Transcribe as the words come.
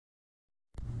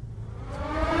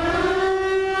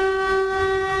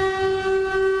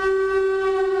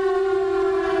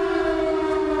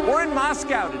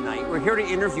here to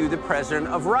interview the president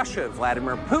of Russia,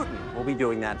 Vladimir Putin. We'll be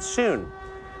doing that soon.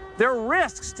 There are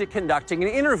risks to conducting an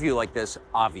interview like this,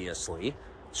 obviously,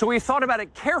 so we've thought about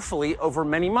it carefully over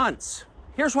many months.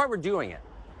 Here's why we're doing it.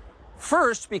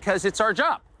 First, because it's our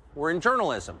job. We're in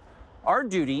journalism. Our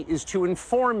duty is to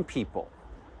inform people.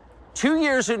 2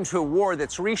 years into a war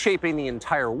that's reshaping the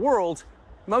entire world,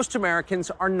 most Americans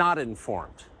are not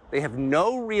informed. They have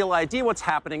no real idea what's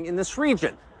happening in this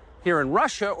region, here in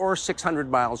Russia or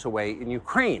 600 miles away in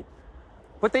Ukraine.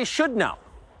 But they should know.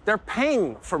 They're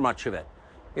paying for much of it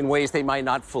in ways they might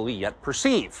not fully yet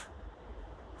perceive.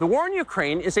 The war in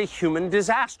Ukraine is a human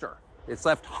disaster. It's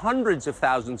left hundreds of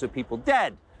thousands of people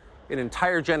dead, an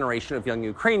entire generation of young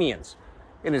Ukrainians,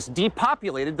 and it's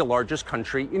depopulated the largest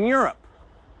country in Europe.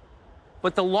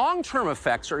 But the long-term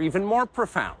effects are even more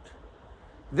profound.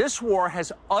 This war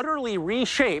has utterly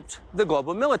reshaped the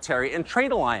global military and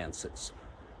trade alliances,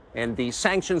 and the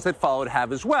sanctions that followed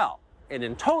have as well. And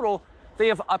in total, they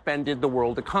have upended the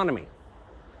world economy.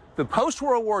 The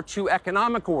post-World War II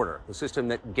economic order, the system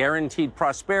that guaranteed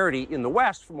prosperity in the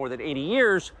West for more than 80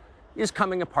 years, is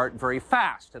coming apart very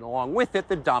fast, and along with it,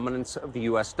 the dominance of the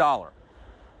U.S. dollar.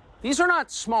 These are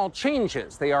not small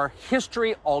changes. They are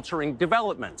history-altering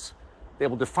developments. They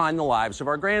will define the lives of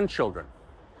our grandchildren.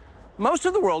 Most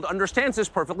of the world understands this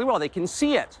perfectly well. They can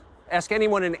see it. Ask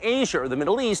anyone in Asia or the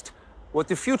Middle East what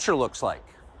the future looks like.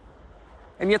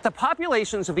 And yet the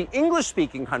populations of the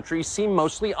English-speaking countries seem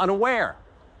mostly unaware.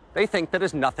 They think that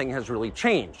as nothing has really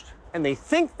changed. And they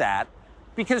think that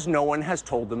because no one has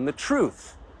told them the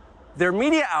truth. Their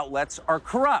media outlets are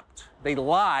corrupt. They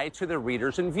lie to their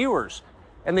readers and viewers.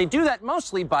 And they do that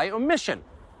mostly by omission.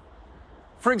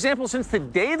 For example, since the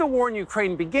day the war in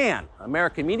Ukraine began,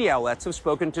 American media outlets have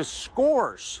spoken to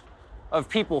scores of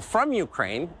people from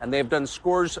Ukraine, and they've done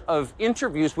scores of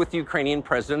interviews with Ukrainian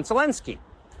President Zelensky.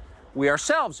 We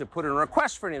ourselves have put in a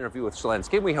request for an interview with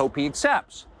Zelensky, and we hope he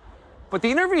accepts. But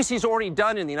the interviews he's already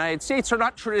done in the United States are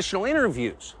not traditional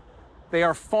interviews. They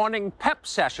are fawning pep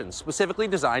sessions specifically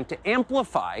designed to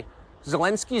amplify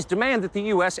Zelensky's demand that the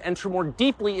U.S. enter more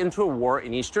deeply into a war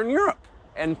in Eastern Europe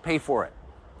and pay for it.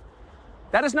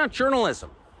 That is not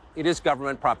journalism. It is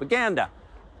government propaganda.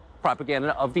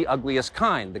 Propaganda of the ugliest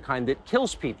kind, the kind that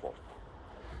kills people.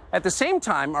 At the same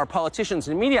time, our politicians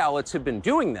and media outlets have been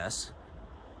doing this,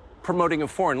 promoting a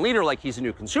foreign leader like he's a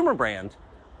new consumer brand.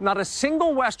 Not a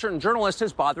single Western journalist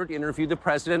has bothered to interview the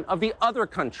president of the other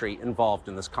country involved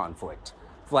in this conflict,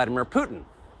 Vladimir Putin.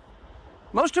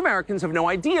 Most Americans have no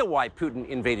idea why Putin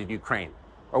invaded Ukraine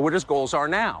or what his goals are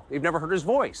now. They've never heard his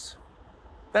voice.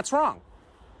 That's wrong.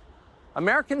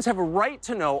 Americans have a right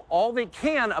to know all they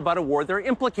can about a war they're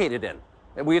implicated in,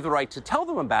 and we have the right to tell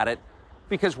them about it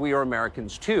because we are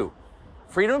Americans too.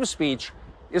 Freedom of speech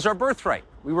is our birthright.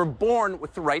 We were born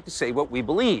with the right to say what we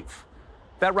believe.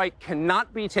 That right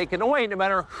cannot be taken away no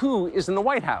matter who is in the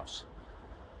White House.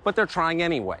 But they're trying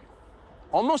anyway.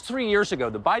 Almost 3 years ago,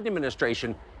 the Biden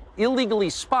administration illegally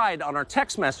spied on our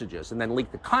text messages and then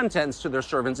leaked the contents to their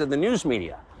servants in the news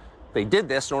media. They did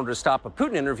this in order to stop a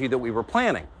Putin interview that we were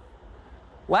planning.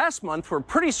 Last month, we're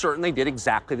pretty certain they did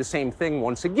exactly the same thing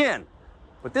once again.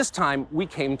 But this time, we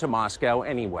came to Moscow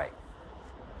anyway.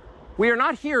 We are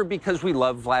not here because we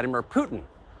love Vladimir Putin.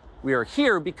 We are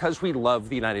here because we love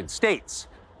the United States,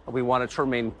 and we want it to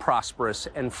remain prosperous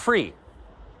and free.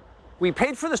 We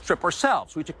paid for this trip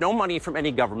ourselves. We took no money from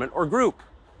any government or group,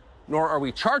 nor are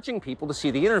we charging people to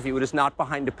see the interview. It is not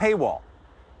behind a paywall.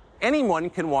 Anyone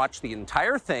can watch the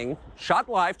entire thing, shot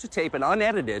live to tape and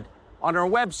unedited, on our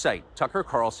website,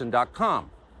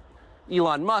 tuckercarlson.com.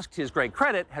 Elon Musk, to his great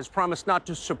credit, has promised not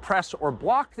to suppress or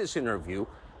block this interview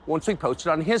once we post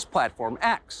it on his platform,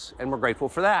 X, and we're grateful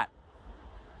for that.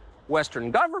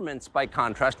 Western governments, by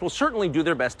contrast, will certainly do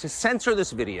their best to censor this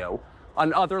video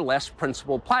on other less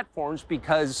principled platforms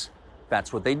because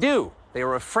that's what they do. They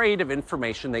are afraid of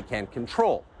information they can't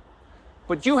control.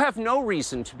 But you have no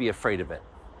reason to be afraid of it.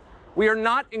 We are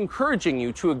not encouraging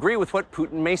you to agree with what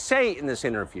Putin may say in this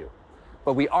interview,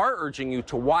 but we are urging you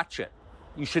to watch it.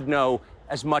 You should know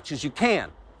as much as you can.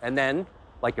 And then,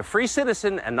 like a free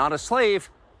citizen and not a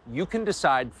slave, you can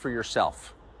decide for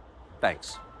yourself.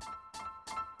 Thanks.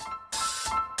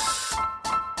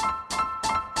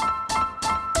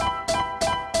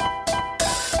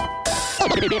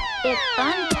 It's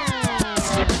fun time.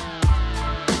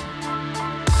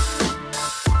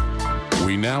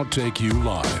 We now take you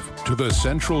live to the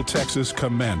Central Texas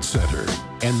Command Center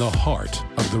and the heart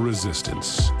of the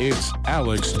resistance. It's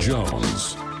Alex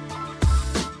Jones.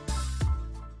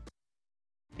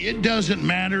 It doesn't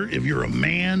matter if you're a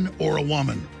man or a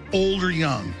woman, old or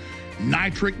young.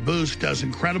 Nitric Boost does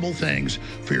incredible things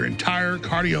for your entire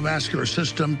cardiovascular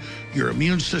system, your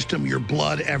immune system, your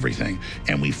blood, everything.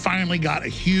 And we finally got a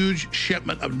huge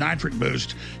shipment of Nitric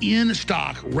Boost in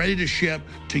stock, ready to ship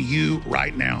to you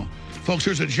right now. Folks,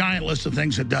 there's a giant list of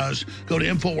things it does. Go to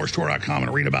InfoWarsStore.com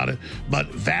and read about it.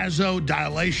 But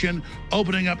vasodilation,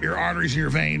 opening up your arteries and your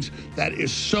veins, that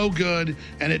is so good,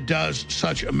 and it does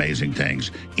such amazing things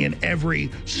in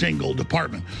every single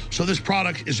department. So this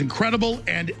product is incredible,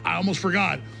 and I almost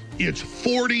forgot, it's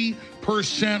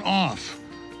 40% off.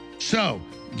 So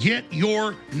get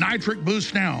your Nitric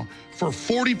Boost now for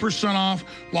 40% off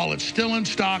while it's still in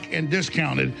stock and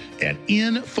discounted at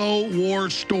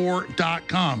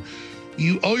InfoWarsStore.com.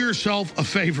 You owe yourself a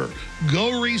favor.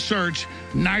 Go research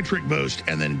Nitric Boost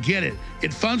and then get it.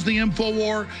 It funds the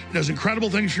InfoWar. It does incredible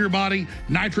things for your body.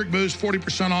 Nitric Boost,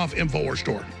 40% off, InfoWars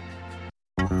Store.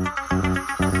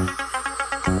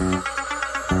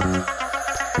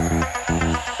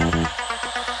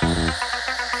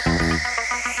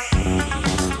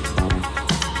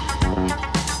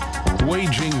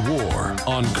 Waging war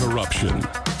on corruption.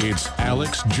 It's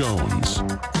Alex Jones.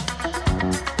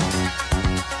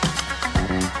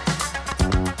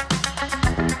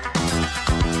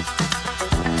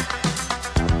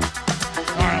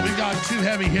 Two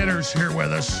heavy hitters here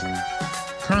with us.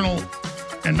 Colonel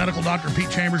and medical doctor Pete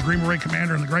Chambers, Green Beret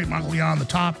commander, and the great Michael Yon, the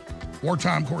top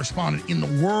wartime correspondent in the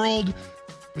world.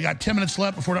 We got 10 minutes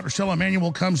left before Dr. Stella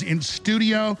Emanuel comes in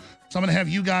studio. So I'm going to have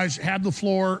you guys have the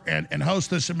floor and host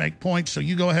this and make points. So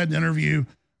you go ahead and interview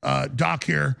Doc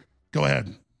here. Go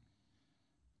ahead.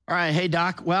 All right, hey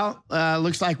Doc. Well,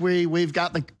 looks like we've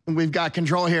got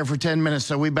control here for 10 minutes,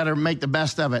 so we better make the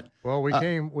best of it. Well,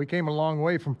 we came a long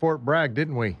way from Fort Bragg,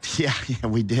 didn't we? Yeah,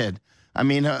 we did. I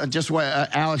mean, just what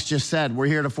Alex just said. We're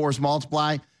here to force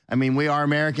multiply. I mean, we are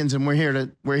Americans, and we're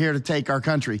here to take our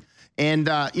country. And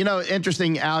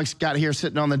interesting. Alex got here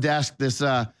sitting on the desk.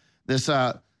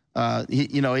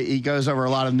 He goes over a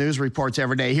lot of news reports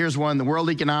every day. Here's one: the World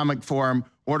Economic Forum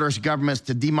orders governments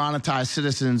to demonetize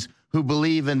citizens who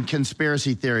believe in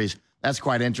conspiracy theories. That's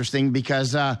quite interesting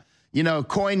because,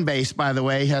 Coinbase, by the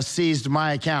way, has seized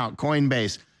my account,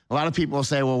 Coinbase. A lot of people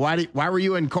say, well, why were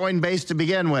you in Coinbase to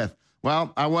begin with?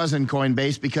 Well, I was in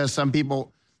Coinbase because some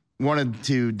people wanted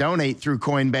to donate through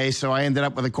Coinbase, so I ended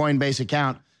up with a Coinbase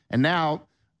account. And now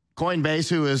Coinbase,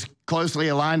 who is closely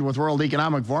aligned with World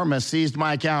Economic Forum, has seized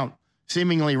my account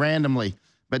seemingly randomly.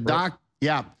 But Doc,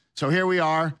 yeah, so here we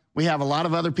are. We have a lot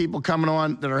of other people coming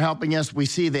on that are helping us. We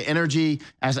see the energy,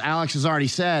 as Alex has already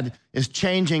said, is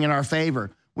changing in our favor.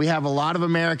 We have a lot of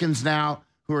Americans now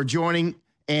who are joining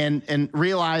and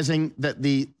realizing that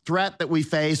the threat that we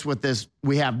face with this,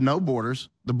 we have no borders.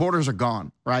 The borders are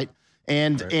gone, right?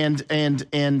 And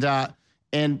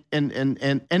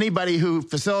anybody who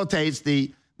facilitates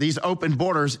these open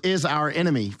borders is our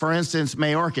enemy. For instance,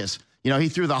 Mayorkas, he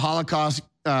threw the Holocaust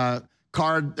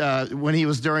card when he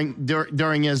was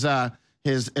during his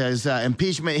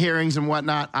impeachment hearings and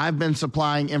whatnot. I've been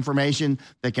supplying information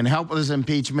that can help with his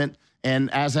impeachment,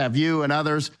 and as have you and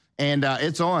others. And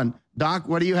it's on. Doc,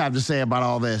 what do you have to say about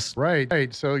all this?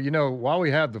 Right. So while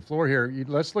we have the floor here,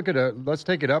 let's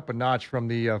take it up a notch from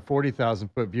the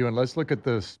 40,000-foot view, and let's look at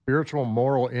the spiritual,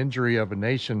 moral injury of a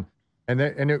nation. And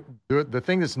the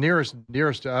thing that's nearest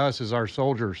to us is our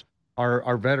soldiers,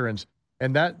 our veterans,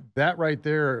 and that right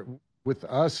there, with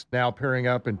us now pairing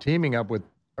up and teaming up with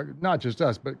not just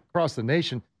us, but across the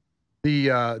nation,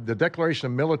 the Declaration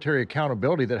of Military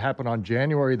Accountability that happened on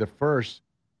January the 1st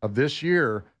of this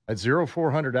year at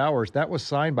 0400 hours, that was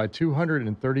signed by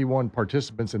 231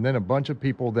 participants, and then a bunch of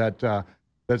people that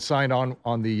signed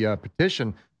on the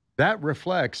petition. That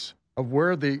reflects of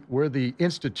where the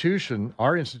institution,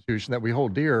 our institution that we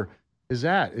hold dear, is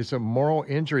at. It's a moral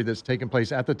injury that's taken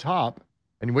place at the top,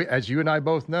 and as you and I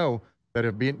both know, that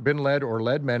have been led or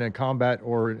led men in combat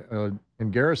or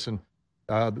in garrison,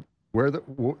 where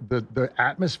the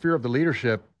atmosphere of the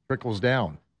leadership trickles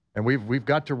down. And we've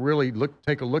got to really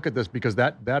take a look at this, because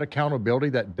that accountability,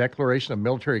 that Declaration of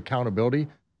Military Accountability, and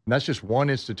that's just one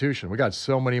institution. We got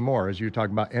so many more, as you talk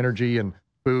about energy and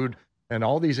food and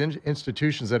all these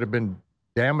institutions that have been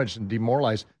damaged and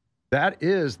demoralized. That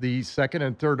is the second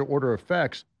and third order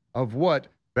effects of what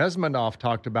Bezmenov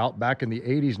talked about back in the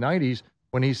 80s, 90s,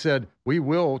 when he said, we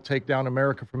will take down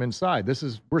America from inside.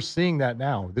 We're seeing that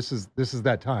now. This is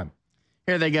that time.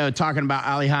 Here they go, talking about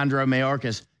Alejandro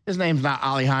Mayorkas. His name's not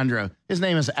Alejandro. His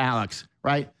name is Alex,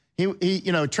 right? He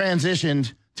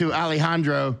transitioned to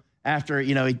Alejandro after,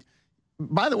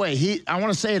 by the way, I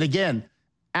want to say it again.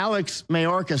 Alex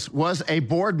Mayorkas was a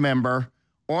board member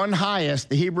on HIAS,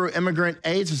 the Hebrew Immigrant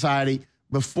Aid Society,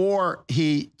 before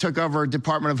he took over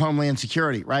Department of Homeland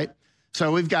Security, right?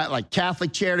 So we've got like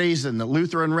Catholic Charities and the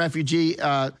Lutheran refugee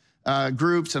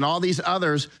groups and all these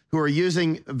others who are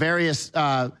using various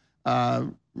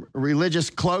religious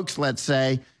cloaks, let's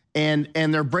say, and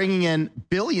they're bringing in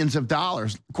billions of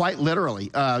dollars, quite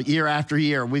literally, year after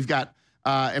year. We've got,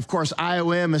 of course,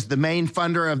 IOM is the main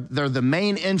funder they're the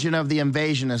main engine of the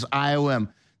invasion is IOM,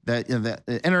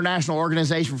 the International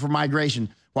Organization for Migration.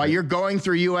 While you're going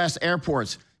through U.S.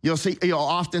 airports, you'll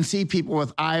often see people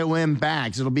with IOM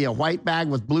bags. It'll be a white bag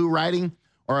with blue writing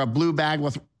or a blue bag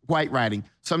with white writing.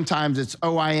 Sometimes it's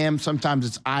OIM, sometimes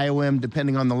it's IOM,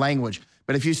 depending on the language.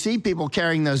 But if you see people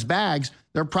carrying those bags,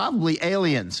 they're probably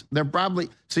aliens.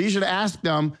 So you should ask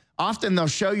them. Often they'll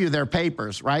show you their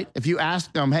papers, right? If you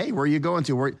ask them, hey, where are you going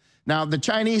to? Now, the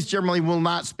Chinese generally will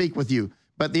not speak with you.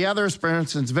 But the others, for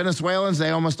instance, Venezuelans, they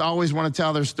almost always want to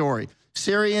tell their story.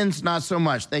 Syrians, not so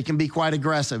much. They can be quite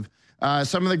aggressive.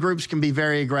 Some of the groups can be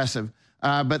very aggressive.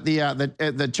 But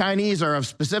the Chinese are of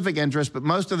specific interest, but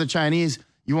most of the Chinese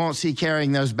you won't see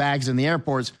carrying those bags in the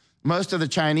airports. Most of the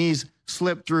Chinese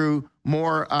slip through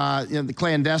more the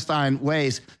clandestine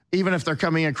ways. Even if they're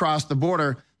coming across the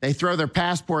border, they throw their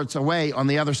passports away on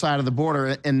the other side of the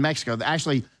border in Mexico.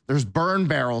 Actually, there's burn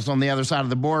barrels on the other side of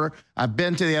the border. I've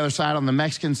been to the other side on the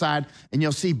Mexican side, and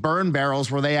you'll see burn barrels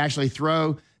where they actually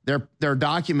throw their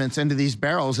documents into these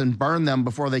barrels and burn them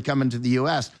before they come into the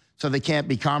U.S. so they can't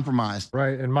be compromised.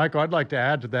 Right. And Michael, I'd like to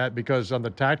add to that because on the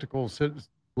tactical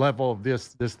level of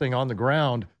this thing on the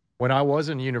ground, when I was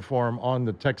in uniform on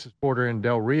the Texas border in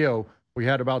Del Rio, we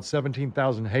had about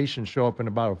 17,000 Haitians show up in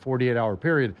about a 48-hour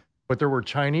period, but there were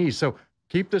Chinese. So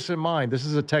keep this in mind. This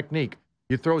is a technique.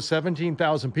 You throw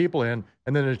 17,000 people in,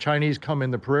 and then the Chinese come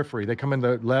in the periphery. They come in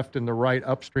the left and the right,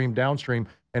 upstream, downstream,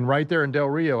 and right there in Del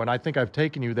Rio, and I think I've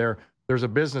taken you there, there's a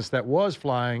business that was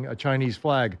flying a Chinese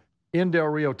flag in Del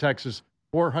Rio, Texas,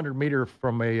 400 meters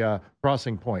from a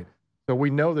crossing point. So we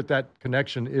know that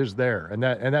connection is there, and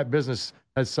that business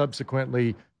has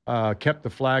subsequently kept the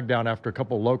flag down after a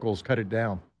couple of locals cut it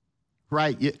down.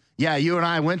 Right. Yeah, you and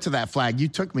I went to that flag. You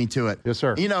took me to it. Yes,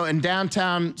 sir. You know, in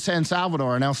downtown San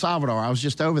Salvador, in El Salvador, I was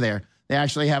just over there. They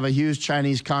actually have a huge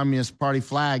Chinese Communist Party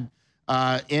flag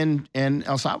in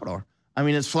El Salvador. I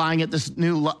mean, it's flying at this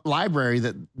new library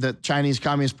that the Chinese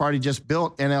Communist Party just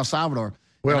built in El Salvador.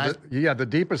 Well, the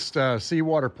deepest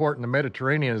seawater port in the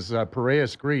Mediterranean is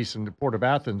Piraeus, Greece, and the port of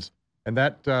Athens, and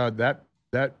that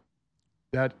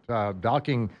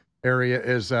docking area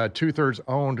is 2/3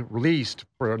 owned, leased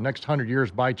for the next 100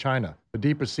 years by China, the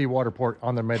deepest seawater port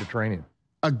on the Mediterranean.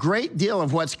 A great deal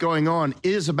of what's going on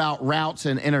is about routes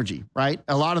and energy, right?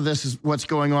 A lot of this is what's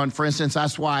going on. For instance,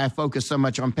 that's why I focus so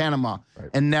much on Panama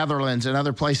and Netherlands and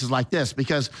other places like this,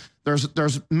 because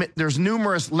there's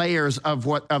numerous layers of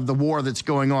the war that's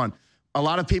going on. A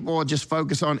lot of people will just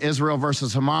focus on Israel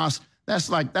versus Hamas.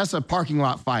 That's a parking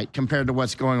lot fight compared to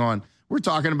what's going on. We're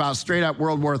talking about straight up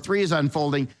World War III is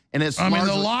unfolding, and it's. I mean,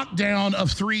 the lockdown of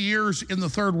 3 years in the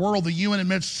third world, the UN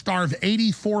admits starved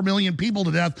 84 million people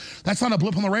to death. That's not a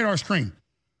blip on the radar screen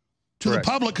to the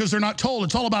public because they're not told.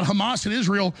 It's all about Hamas and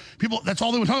Israel. People, that's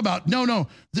all they would talk about. No,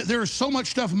 there's so much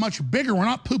stuff much bigger. We're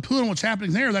not poo-pooing what's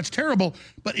happening there. That's terrible,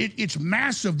 but it's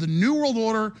massive. The New World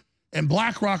Order and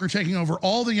BlackRock are taking over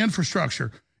all the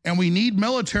infrastructure, and we need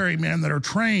military men that are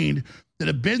trained, that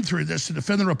have been through this to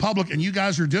defend the Republic, and you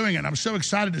guys are doing it. And I'm so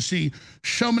excited to see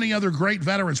so many other great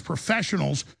veterans,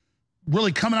 professionals,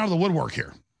 really coming out of the woodwork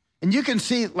here. And you can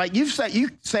see, like you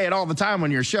say it all the time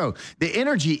on your show, the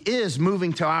energy is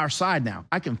moving to our side now.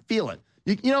 I can feel it.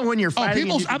 You know, when you're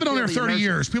fighting. I've been on there 30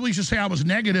 years. People used to say I was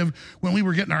negative when we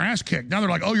were getting our ass kicked. Now they're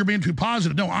like, oh, you're being too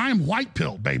positive. No, I'm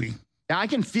white-pilled, baby. Yeah, I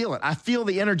can feel it. I feel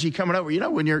the energy coming over. You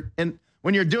know, when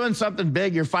you're doing something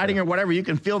big, you're fighting or whatever, you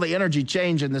can feel the energy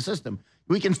change in the system.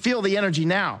 We can feel the energy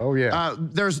now. Oh, yeah.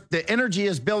 The energy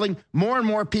is building. More and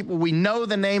more people, we know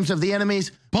the names of the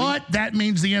enemies. But that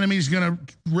means the enemy's going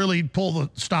to really pull the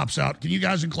stops out. Can you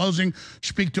guys, in closing,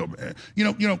 speak to,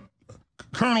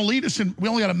 Colonel, lead us in, we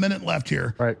only got a minute left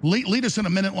here. Right. Lead us in a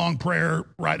minute-long prayer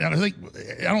right now.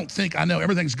 I know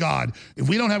everything's God. If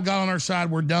we don't have God on our side,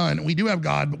 we're done. We do have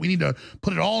God, but we need to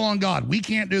put it all on God. We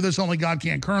can't do this, only God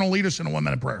can. Colonel, lead us in a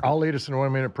 1-minute prayer. I'll lead us in a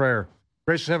 1-minute prayer.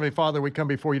 Gracious Heavenly Father, we come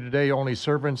before you today, only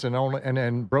servants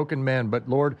and broken men. But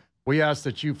Lord, we ask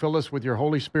that you fill us with your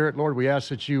Holy Spirit. Lord, we ask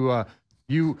that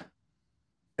you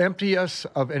empty us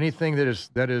of anything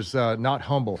that is not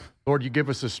humble. Lord, you give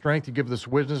us the strength, you give us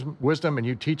wisdom, and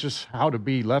you teach us how to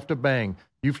be left of bang.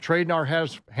 You've trained our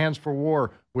hands for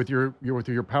war with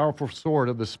your powerful sword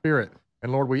of the Spirit.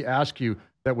 And Lord, we ask you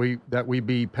that we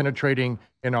be penetrating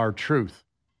in our truth.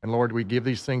 And Lord, we give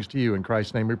these things to you. In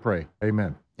Christ's name we pray.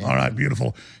 Amen. All right,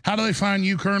 beautiful. How do they find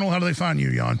you, Colonel? How do they find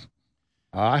you, Jan?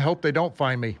 I hope they don't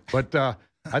find me, but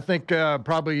I think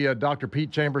probably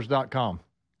drpetechambers.com.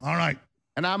 All right.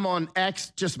 And I'm on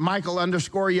X, just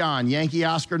Michael_Jan, Yankee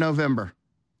Oscar November.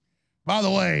 By the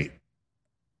way,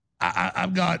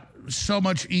 I've got so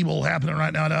much evil happening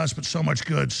right now to us, but so much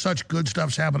good. Such good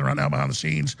stuff's happening right now behind the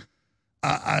scenes.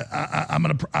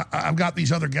 I've got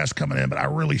these other guests coming in, but I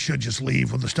really should just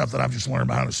leave with the stuff that I've just learned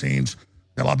behind the scenes.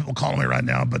 Got a lot of people calling me right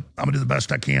now, but I'm gonna do the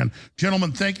best I can.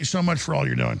 Gentlemen, thank you so much for all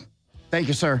you're doing. Thank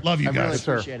you, sir. Love you I guys.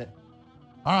 really appreciate it.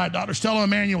 All right, Dr. Stella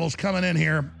Emanuel's coming in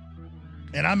here,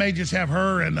 and I may just have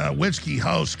her and Witzke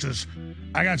host because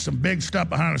I got some big stuff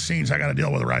behind the scenes I got to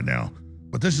deal with right now.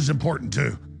 But this is important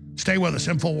too. Stay with us,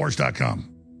 Infowars.com.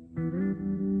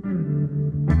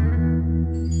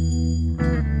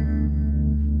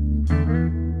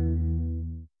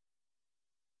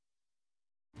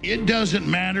 It doesn't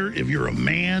matter if you're a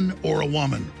man or a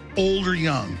woman, old or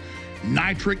young.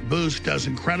 Nitric Boost does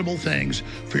incredible things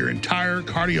for your entire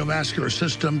cardiovascular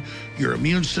system, your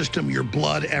immune system, your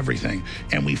blood, everything.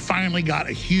 And we finally got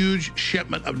a huge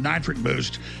shipment of Nitric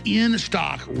Boost in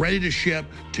stock, ready to ship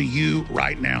to you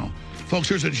right now. Folks,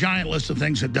 there's a giant list of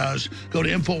things it does. Go to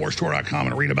InfoWarsStore.com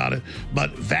and read about it.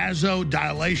 But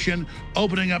vasodilation,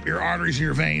 opening up your arteries and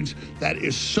your veins, that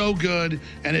is so good,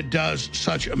 and it does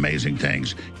such amazing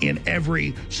things in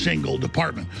every single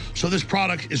department. So this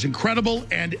product is incredible,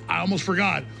 and I almost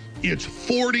forgot, it's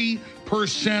 40%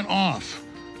 off.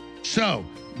 So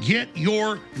get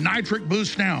your Nitric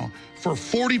Boost now for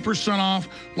 40% off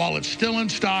while it's still in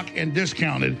stock and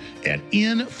discounted at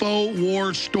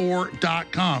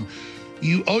InfoWarsStore.com.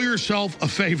 You owe yourself a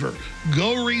favor.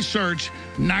 Go research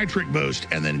Nitric Boost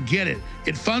and then get it.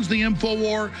 It funds the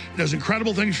InfoWar, it does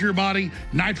incredible things for your body.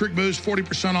 Nitric Boost,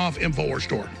 40% off, InfoWars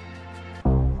Store.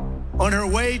 On her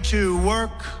way to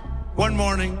work one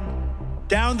morning,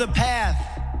 down the path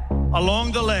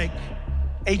along the lake,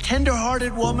 a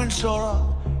tender-hearted woman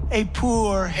saw a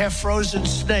poor, half-frozen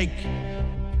snake.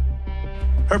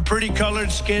 Her pretty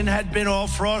colored skin had been all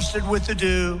frosted with the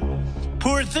dew.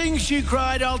 Poor thing, she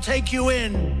cried, I'll take you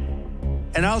in,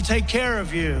 and I'll take care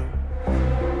of you.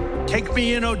 Take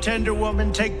me in, O tender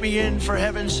woman, take me in for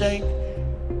heaven's sake.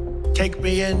 Take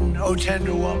me in, O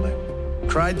tender woman,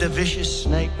 cried the vicious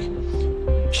snake.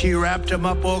 She wrapped him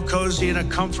up all cozy in a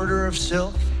comforter of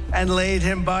silk and laid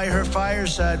him by her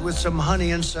fireside with some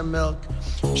honey and some milk.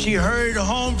 She hurried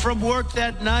home from work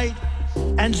that night,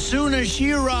 and soon as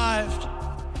she arrived,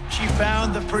 she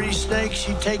found the pretty snake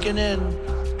she'd taken in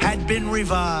had been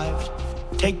revived.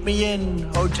 Take me in,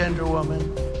 O tender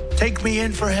woman. Take me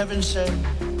in for heaven's sake.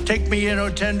 Take me in,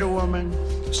 O tender woman,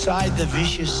 sighed the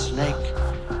vicious snake.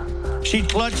 She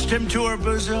clutched him to her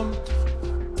bosom.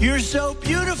 You're so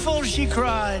beautiful, she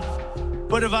cried.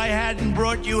 But if I hadn't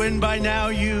brought you in by now,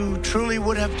 you truly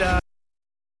would have died.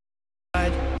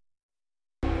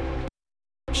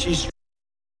 She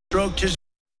stroked his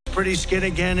pretty skin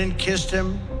again and kissed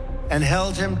him and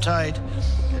held him tight.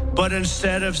 But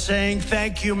instead of saying,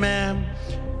 thank you, ma'am,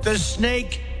 the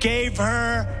snake gave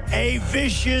her a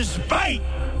vicious bite.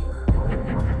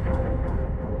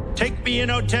 Take me in,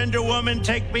 O tender woman,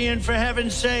 take me in for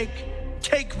heaven's sake.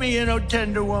 Take me in, O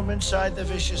tender woman, sighed the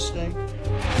vicious snake.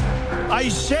 I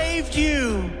saved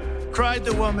you, cried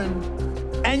the woman,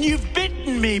 and you've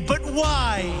bitten me, but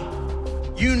why?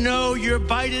 You know your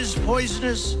bite is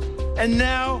poisonous, and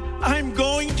now I'm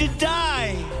going to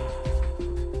die.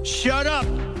 Shut up,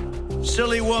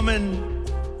 silly woman,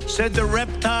 said the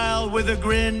reptile with a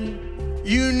grin.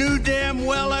 You knew damn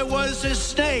well I was a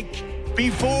snake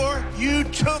before you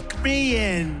took me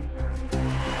in.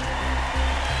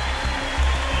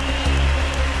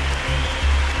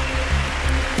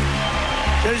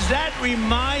 Does that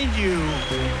remind you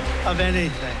of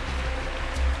anything?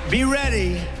 Be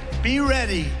ready,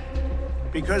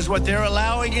 because what they're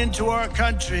allowing into our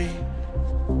country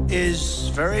is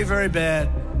very, very bad.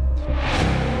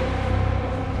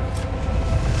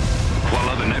 While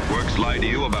other networks lie to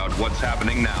you about what's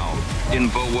happening now,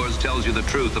 InfoWars tells you the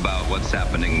truth about what's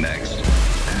happening next.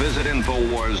 Visit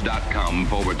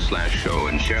Infowars.com/show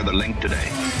and share the link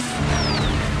today.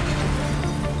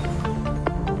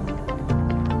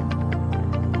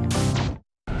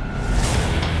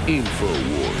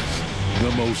 InfoWars, the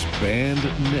most banned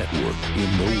network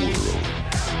in the world.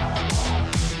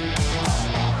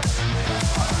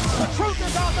 The truth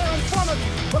is out there in front of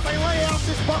you, but they lay out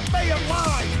this buffet of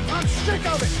lies. I'm sick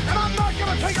of it, and I'm not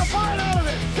going to take a bite out of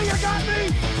it. So you got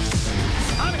me?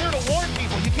 I'm here to warn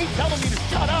people. You keep telling me to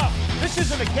shut up. This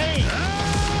isn't a game.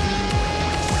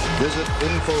 Visit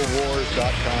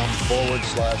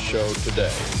Infowars.com/show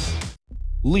today.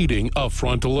 Leading a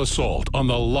frontal assault on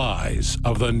the lies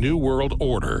of the New World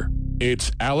Order,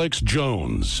 it's Alex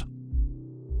Jones.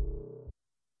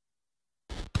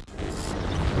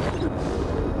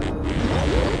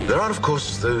 There are, of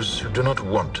course, those who do not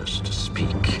want us to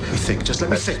speak. Just let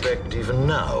me think. I suspect even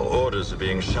now, orders are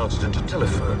being shouted into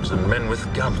telephones, and men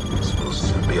with guns will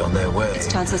soon be on their way.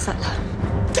 It's Chancellor Sutler.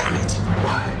 Damn it.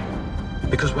 Why?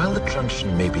 Because while the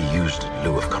truncheon may be used in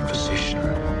lieu of conversation,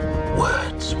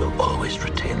 words will always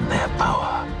retain their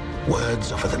power.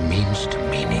 Words offer the means to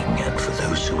meaning, and for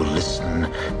those who will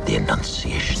listen, the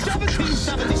enunciation of the truth.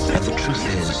 And the truth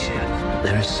is,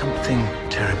 there is something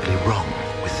terribly wrong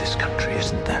with this country,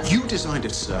 isn't there? You designed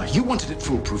it, sir. You wanted it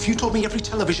foolproof. You told me every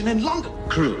television in London.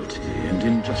 Cruelty and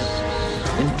injustice,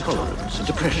 intolerance and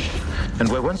oppression. And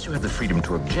where once you had the freedom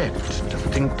to object, to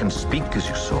think and speak as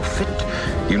you saw fit,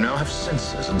 you now have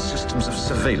censors and systems of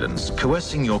surveillance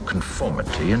coercing your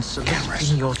conformity and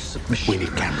soliciting your submission. We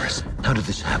need cameras. How did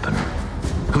this happen?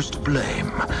 Who's to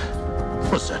blame?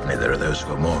 Well, certainly there are those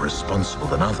who are more responsible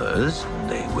than others,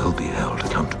 and they will be held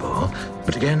accountable.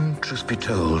 But again, truth be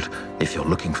told, if you're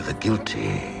looking for the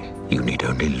guilty, you need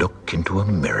only look into a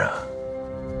mirror.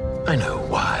 I know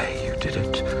why you did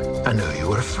it. I know you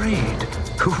were afraid.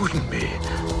 Who wouldn't be?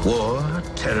 War,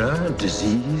 terror,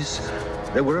 disease.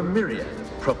 There were a myriad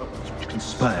of problems which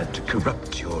conspired to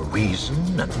corrupt your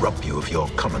reason and rob you of your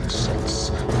common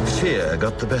sense. Fear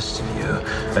got the best of you,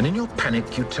 and in your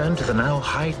panic you turned to the now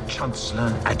High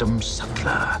Chancellor Adam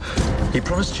Sutler. He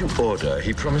promised you order,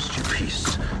 he promised you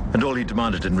peace, and all he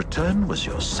demanded in return was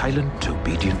your silent,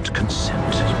 obedient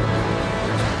consent.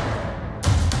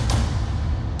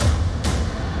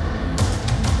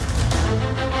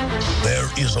 There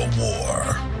is a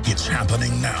war. It's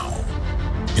happening now.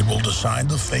 It will decide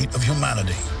the fate of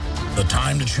humanity. The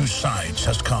time to choose sides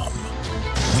has come.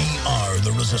 We are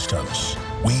the resistance.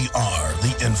 We are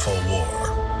the InfoWar.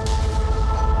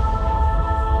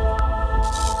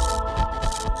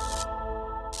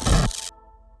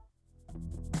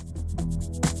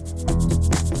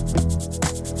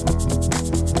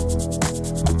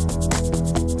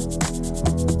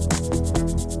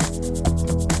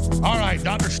 All right,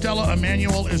 Dr. Stella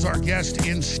Immanuel is our guest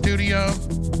in studio.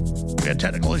 We had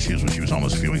technical issues when she was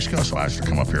almost a few weeks ago, so I asked her to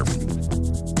come up here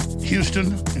from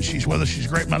Houston, and she's with us. She's a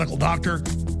great medical doctor,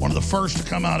 one of the first to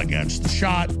come out against the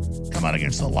shot, come out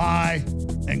against the lie,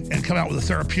 and come out with the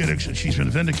therapeutics, and she's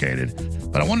been vindicated.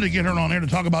 But I wanted to get her on air to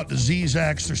talk about Disease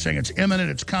X. They're saying it's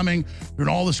imminent, it's coming, doing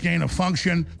all this gain of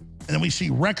function, and then we see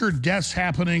record deaths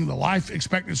happening, the life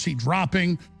expectancy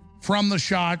dropping from the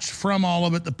shots, from all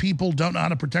of it. The people don't know how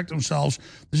to protect themselves.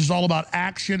 This is all about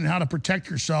action and how to protect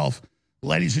yourself,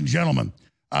 ladies and gentlemen.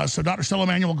 So Dr. Stella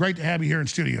Immanuel, great to have you here in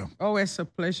studio. Always a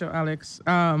pleasure, Alex.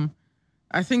 I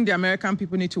think the American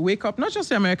people need to wake up, not just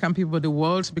the American people, but the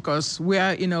world, because we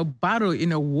are in a battle,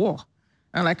 in a war.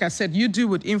 And like I said, you do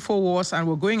with InfoWars, and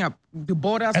we're going up the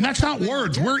borders. And that's not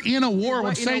words. Yes. We're in a war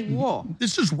with Satan. War.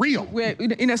 This is real. We're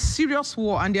in a serious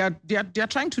war, and they are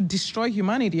trying to destroy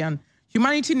humanity. And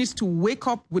humanity needs to wake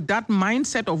up with that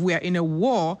mindset of we are in a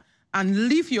war and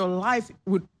live your life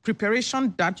with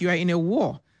preparation that you are in a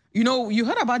war. You know, you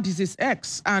heard about Disease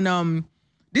X, and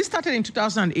this started in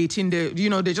 2018.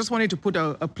 They just wanted to put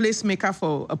a placemaker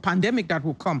for a pandemic that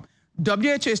will come.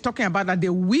 WHO is talking about that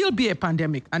there will be a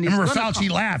pandemic. And remember, Fauci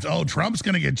laughed. Oh, Trump's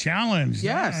going to get challenged.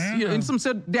 Yes. Yeah. In some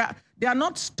sense, they are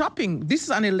not stopping. This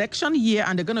is an election year,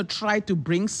 and they're going to try to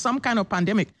bring some kind of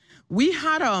pandemic. We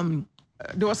had,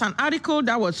 there was an article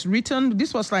that was written.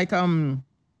 This was like, there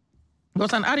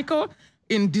was an article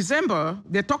in December.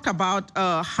 They talked about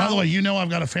how... By the way, you know I've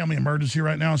got a family emergency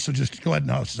right now, so just go ahead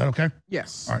and host. Is that okay?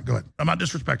 Yes. All right, go ahead. I'm not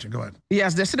disrespecting. Go ahead.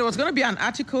 Yes, they said there was going to be an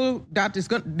article that is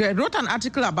going... They wrote an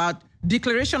article about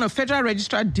declaration of Federal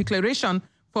Registrar Declaration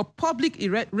for Public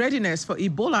Readiness for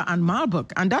Ebola and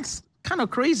Marburg. And that's kind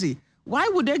of crazy. Why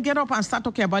would they get up and start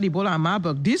talking about Ebola and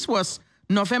Marburg? This was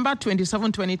November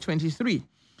 27, 2023.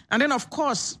 And then, of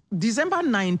course, December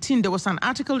 19, there was an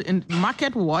article in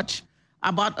Market Watch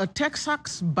about a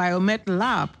Texas Biomed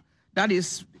lab that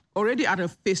is already at a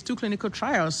phase 2 clinical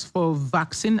trials for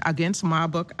vaccine against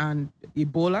Marburg and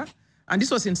Ebola. And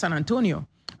this was in San Antonio.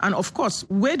 And of course,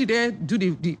 where did they do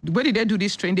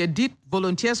this training? They did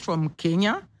volunteers from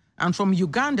Kenya and from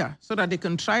Uganda so that they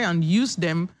can try and use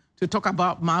them to talk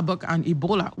about Marburg and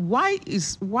Ebola. Why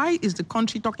is the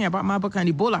country talking about Marburg and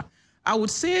Ebola? I would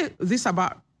say this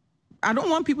about, I don't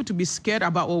want people to be scared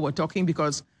about what we're talking,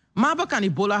 because Marburg and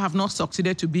Ebola have not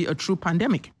succeeded to be a true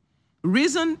pandemic.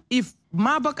 Reason, if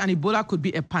Marburg and Ebola could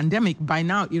be a pandemic, by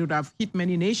now it would have hit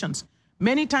many nations.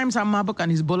 Many times how Marburg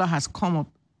and Ebola has come up,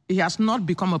 it has not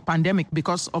become a pandemic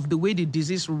because of the way the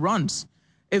disease runs.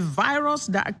 A virus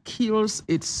that kills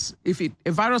its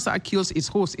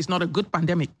host is not a good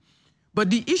pandemic. But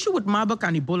the issue with Marburg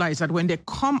and Ebola is that when they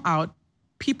come out,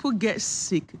 people get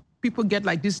sick. People get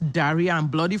like this diarrhea and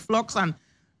bloody flux, and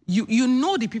you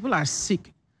know the people are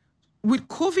sick. With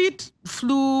COVID,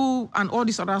 flu, and all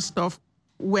this other stuff,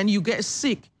 when you get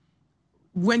sick,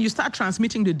 when you start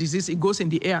transmitting the disease, it goes in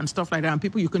the air and stuff like that,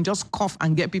 and you can just cough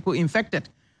and get people infected.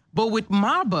 But with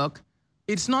Marburg,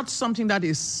 it's not something that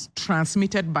is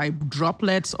transmitted by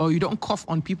droplets, or you don't cough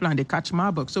on people and they catch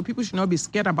Marburg. So people should not be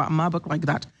scared about Marburg like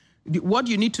that. What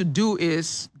you need to do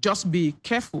is just be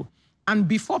careful. And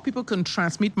before people can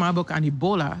transmit Marburg and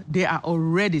Ebola, they are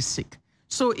already sick.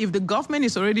 So if the government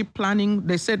is already planning,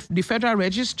 they said the Federal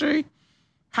Registry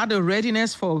had a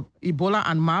readiness for Ebola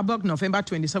and Marburg November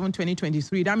 27,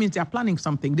 2023. That means they're planning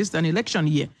something. This is an election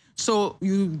year. So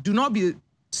you do not be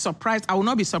surprised. I will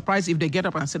not be surprised if they get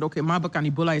up and said, okay, Marburg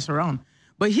and Ebola is around.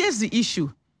 But here's the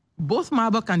issue. Both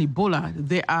Marburg and Ebola,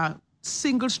 they are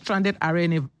single-stranded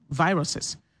RNA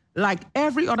viruses. Like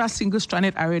every other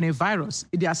single-stranded RNA virus,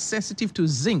 they are sensitive to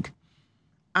zinc.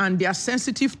 And they are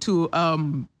sensitive to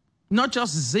not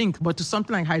just zinc, but to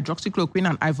something like hydroxychloroquine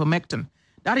and ivermectin.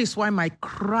 That is why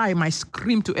my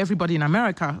scream to everybody in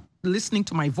America listening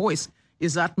to my voice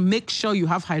is that make sure you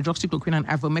have hydroxychloroquine and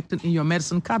ivermectin in your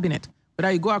medicine cabinet.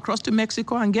 Whether you go across to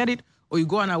Mexico and get it, or you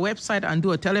go on our website and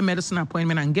do a telemedicine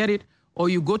appointment and get it, or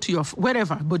you go to your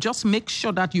wherever, but just make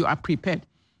sure that you are prepared.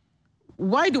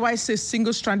 Why do I say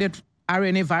single-stranded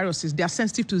RNA viruses? They are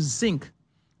sensitive to zinc,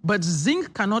 but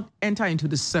zinc cannot enter into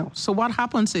the cell. So what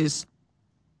happens is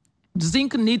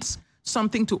zinc needs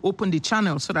something to open the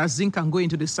channel so that zinc can go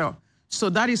into the cell. So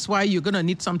that is why you're going to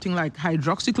need something like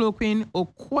hydroxychloroquine or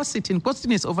quercetin.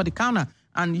 Quercetin is over the counter,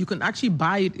 and you can actually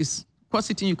buy it. It's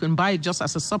quercetin, you can buy it just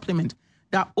as a supplement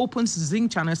that opens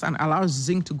zinc channels and allows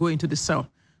zinc to go into the cell.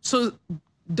 So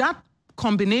that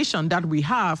combination that we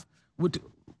have with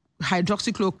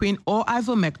hydroxychloroquine or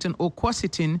ivermectin or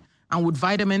quercetin, and with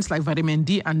vitamins like vitamin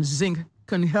D and zinc,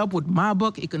 can help with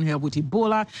Marburg, it can help with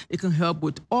Ebola, it can help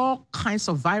with all kinds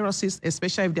of viruses,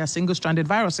 especially if they are single-stranded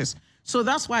viruses. So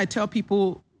that's why I tell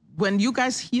people, when you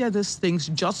guys hear these things,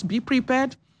 just be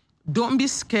prepared, don't be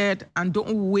scared, and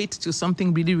don't wait till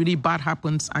something really, really bad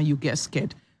happens and you get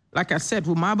scared. Like I said,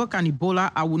 with Marburg and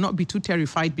Ebola, I will not be too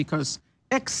terrified because,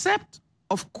 except,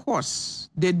 of course,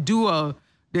 they do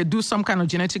some kind of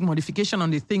genetic modification on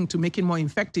the thing to make it more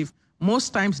effective.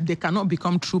 Most times they cannot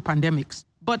become true pandemics,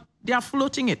 but they are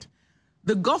floating it.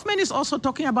 The government is also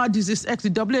talking about disease X.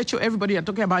 The WHO, everybody are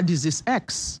talking about disease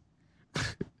X.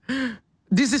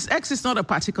 Disease X is not a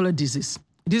particular disease.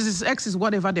 Disease X is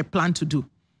whatever they plan to do.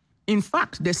 In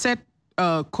fact, they said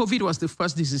COVID was the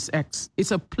first disease X.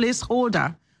 It's a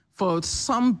placeholder for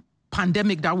some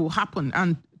pandemic that will happen.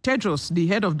 And Tedros, the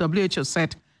head of WHO,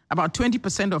 said about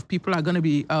 20% of people are going to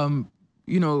be,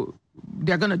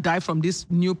 they're going to die from this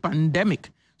new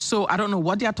pandemic. So I don't know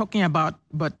what they are talking about,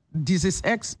 but disease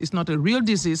X is not a real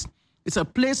disease. It's a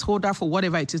placeholder for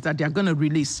whatever it is that they're going to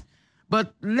release.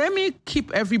 But let me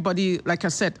keep everybody, like I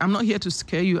said, I'm not here to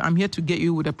scare you. I'm here to get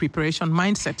you with a preparation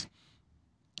mindset.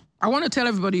 I want to tell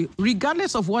everybody,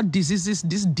 regardless of what diseases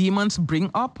these demons bring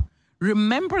up,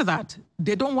 remember that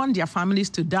they don't want their families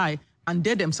to die, and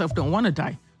they themselves don't want to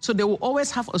die. So they will always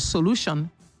have a solution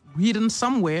hidden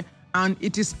somewhere, and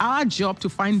it is our job to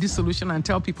find this solution and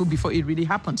tell people before it really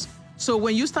happens. So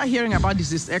when you start hearing about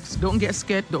disease X, don't get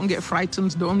scared, don't get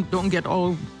frightened, don't get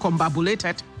all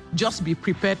combobulated. Just be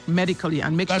prepared medically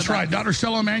and make sure. That's right. Dr.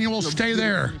 Stella Emanuel, stay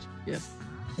there. Yes.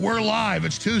 We're live.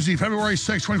 It's Tuesday, February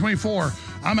 6, 2024.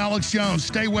 I'm Alex Jones.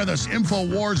 Stay with us.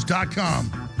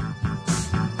 Infowars.com.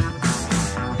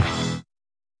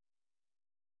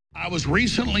 I was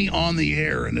recently on the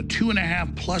air in a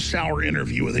 2.5+ hour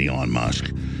interview with Elon Musk.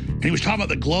 And he was talking about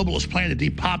the globalist plan to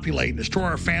depopulate, destroy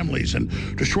our families, and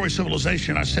destroy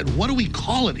civilization. I said, what do we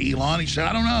call it, Elon? He said,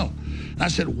 I don't know. And I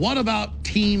said, what about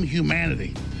Team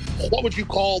Humanity? What would you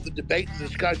call the debate and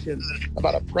discussion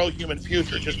about a pro-human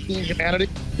future? Just Team Humanity?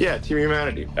 Yeah, Team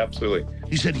Humanity. Absolutely.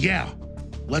 He said, yeah,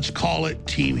 let's call it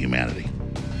Team Humanity.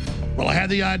 Well, I had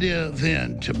the idea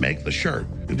then to make the shirt.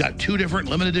 We've got 2 different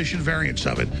limited edition variants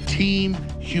of it. Team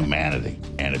Humanity.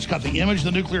 And it's got the image of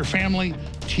the nuclear family,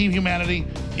 Team Humanity,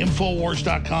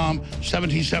 Infowars.com,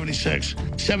 1776.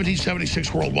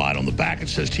 1776 worldwide. On the back, it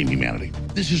says Team Humanity.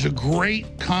 This is a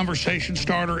great conversation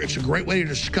starter. It's a great way to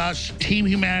discuss Team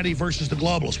Humanity versus the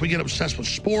globalists. We get obsessed with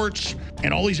sports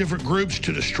and all these different groups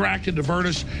to distract and divert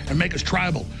us and make us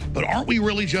tribal. But aren't we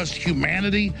really just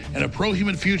humanity and a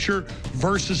pro-human future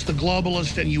versus the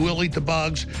globalists and you will eat the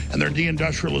bugs and their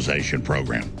deindustrialization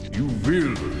program? You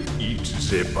will eat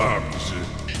the bugs.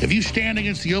 If you stand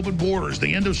against the open borders,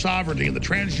 the end of sovereignty, and the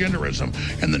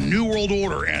transgenderism, and the New World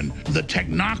Order, and the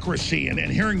technocracy, and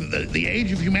hearing that the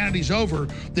age of humanity is over,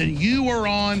 then you are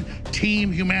on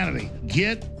Team Humanity.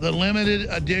 Get the limited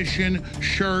edition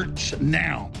shirts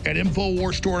now at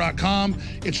InfoWarsStore.com.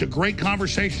 It's a great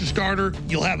conversation starter.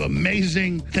 You'll have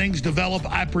amazing things develop,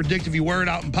 I predict, if you wear it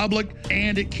out in public,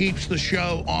 and it keeps the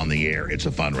show on the air. It's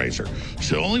a fundraiser.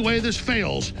 So the only way this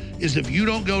fails is if you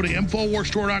don't go to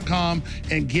InfoWarsStore.com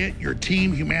and get your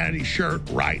Team Humanity shirt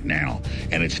right now.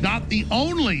 And it's not the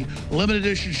only limited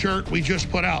edition shirt we just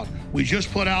put out. We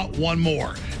just put out one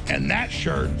more, and that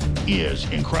shirt is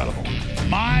incredible.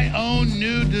 My own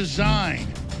new design,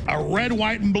 a red,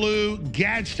 white, and blue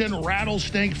Gadsden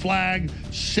rattlesnake flag,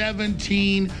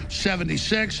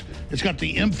 1776. It's got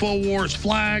the InfoWars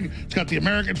flag. It's got the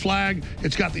American flag.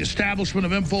 It's got the establishment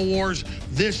of InfoWars.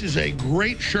 This is a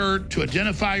great shirt to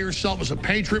identify yourself as a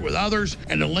patriot with others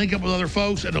and to link up with other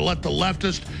folks and to let the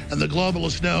leftists and the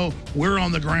globalists know we're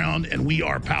on the ground and we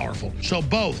are powerful. So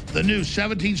both the new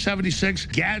 1776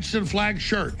 Gadsden flag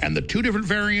shirt and the two different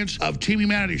variants of Team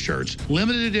Humanity shirts,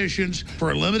 limited editions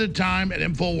for a limited time at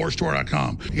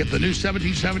InfoWarsStore.com. You get the new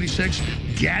 1776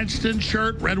 Gadsden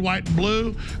shirt, red, white, and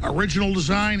blue, original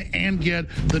design, and get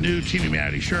the new Team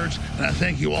Humanity shirts. And I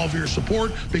thank you all for your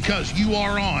support because you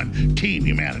are on Team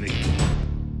Humanity.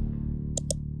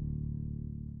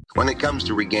 When it comes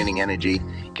to regaining energy,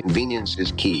 convenience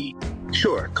is key.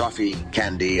 Sure, coffee,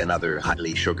 candy, and other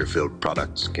highly sugar-filled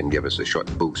products can give us a short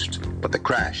boost, but the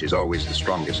crash is always the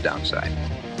strongest downside.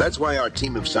 That's why our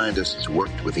team of scientists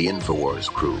worked with the InfoWars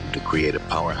crew to create a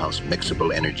powerhouse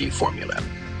mixable energy formula.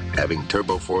 Having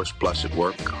TurboForce Plus at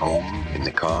work, home, in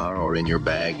the car, or in your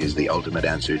bag is the ultimate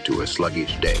answer to a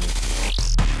sluggish day.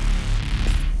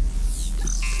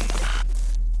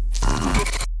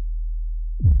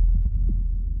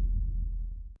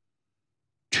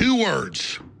 Two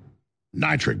words: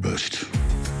 Nitric Boost.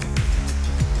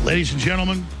 Ladies and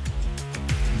gentlemen,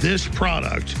 this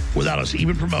product, without us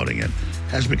even promoting it,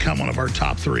 has become one of our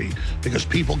top three because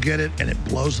people get it and it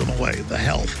blows them away. The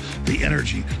health, the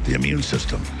energy, the immune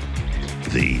system,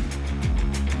 the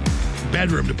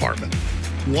bedroom department.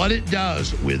 What it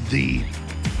does with the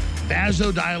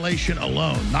vasodilation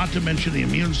alone, not to mention the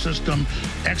immune system,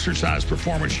 exercise,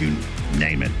 performance, you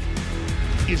name it,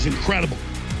 is incredible.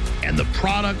 And the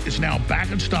product is now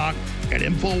back in stock at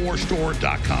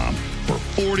InfoWarsStore.com for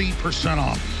 40%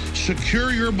 off.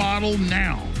 Secure your bottle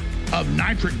now of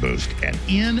Nitric Boost at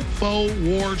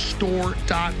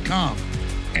InfoWarsStore.com.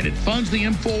 And it funds the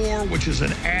InfoWar, which is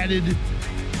an added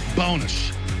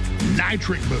bonus.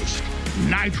 Nitric Boost.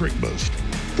 Nitric Boost.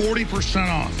 40%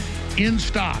 off. In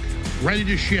stock. Ready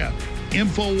to ship.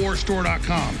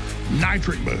 InfoWarsStore.com.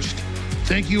 Nitric Boost.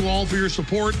 Thank you all for your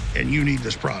support, and you need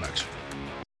this product.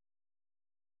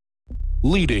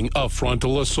 Leading a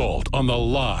frontal assault on the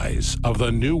lies of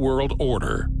the New World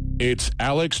Order, it's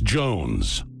Alex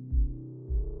Jones.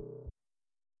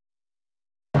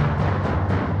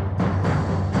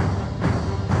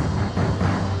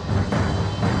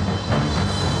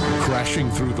 Crashing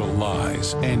through the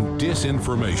lies and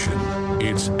disinformation,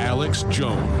 it's Alex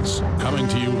Jones, coming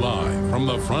to you live from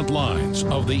the front lines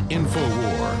of the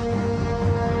InfoWar.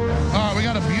 All right, we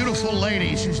got a beautiful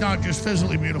lady. She's not just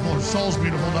physically beautiful, her soul's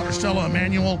beautiful. Dr. Stella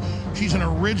Immanuel. She's an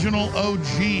original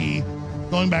OG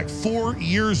going back 4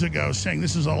 years ago saying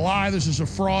this is a lie, this is a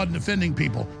fraud, and defending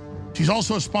people. She's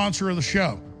also a sponsor of the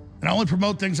show. And I only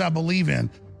promote things I believe in.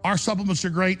 Our supplements are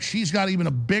great. She's got even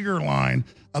a bigger line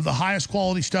of the highest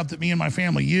quality stuff that me and my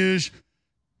family use.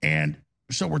 And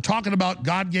so we're talking about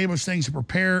God gave us things to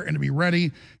prepare and to be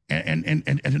ready and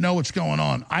to know what's going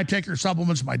on. I take her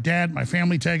supplements. My dad, my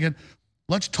family take it.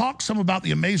 Let's talk some about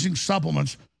the amazing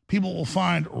supplements people will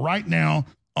find right now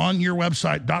on your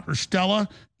website,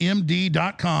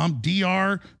 drstellamd.com,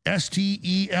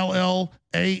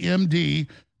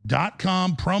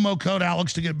 drstellamd.com, promo code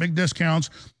Alex to get big discounts.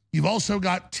 You've also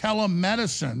got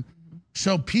telemedicine,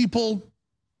 so people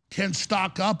can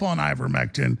stock up on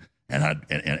ivermectin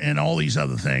and all these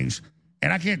other things.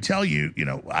 And I can't tell you,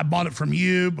 I bought it from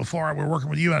you before I were working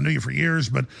with you. I knew you for years,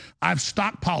 but I've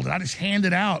stockpiled it. I just hand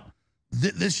it out.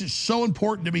 This is so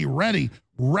important to be ready.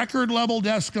 Record level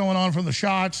deaths going on from the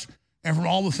shots and from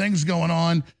all the things going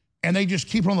on. And they just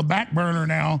keep it on the back burner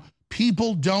now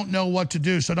people don't know what to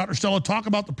do. So, Dr. Stella, talk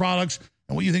about the products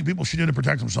and what you think people should do to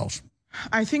protect themselves.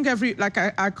 I think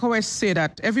I always say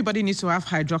that everybody needs to have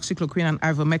hydroxychloroquine and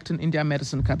ivermectin in their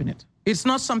medicine cabinet. It's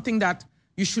not something that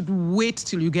you should wait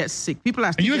till you get sick. People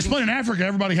are. And you explain in Africa,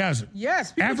 everybody has it.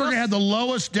 Yes. Africa had the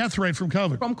lowest death rate from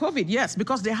COVID. From COVID, yes,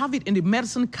 because they have it in the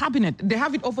medicine cabinet. They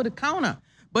have it over the counter.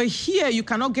 But here, you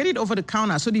cannot get it over the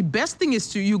counter. So the best thing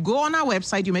is you go on our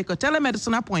website, you make a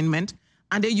telemedicine appointment,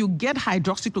 and then you get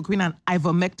hydroxychloroquine and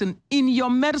ivermectin in your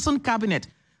medicine cabinet.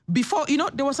 Before,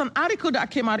 there was an article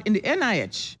that came out in the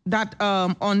NIH that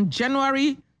on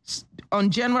January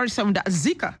 7th, that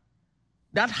Zika,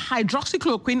 that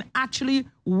hydroxychloroquine actually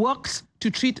works to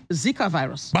treat Zika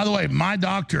virus. By the way, my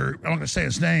doctor, I'm not going to say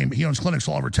his name, he owns clinics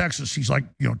all over Texas. He's like,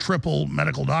 triple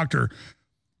medical doctor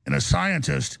and a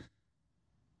scientist.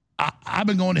 I've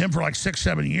been going to him for like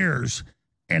 6-7 years,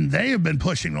 and they have been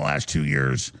pushing the last 2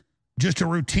 years just to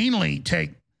routinely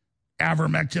take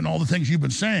ivermectin, all the things you've been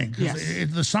saying.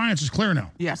 Yes. The science is clear now.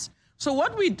 Yes. So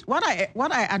what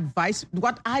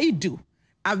I do,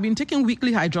 I've been taking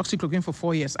weekly hydroxychloroquine for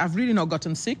 4 years. I've really not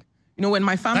gotten sick. When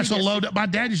my family. That's a low dose. My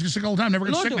dad used to get sick all the time. Never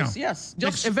gets sick now. Yes,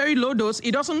 just a very low dose.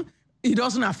 It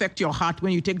doesn't affect your heart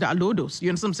when you take that low dose. You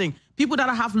understand what I'm saying? People that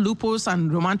have lupus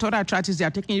and rheumatoid arthritis, they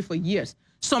are taking it for years.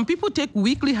 Some people take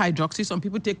weekly hydroxy. Some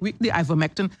people take weekly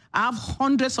ivermectin. I have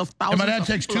hundreds of thousands. And my dad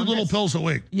takes 2 little pills a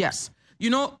week. Yes.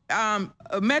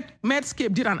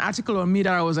 Medscape did an article on me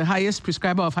that I was the highest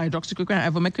prescriber of hydroxychloroquine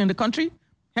and ivermectin in the country.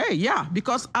 Hey, yeah,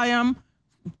 because I am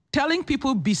telling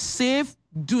people be safe.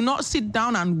 Do not sit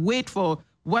down and wait for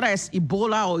whether it's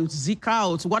Ebola or Zika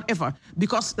or whatever.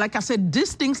 Because, like I said,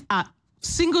 these things are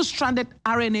single-stranded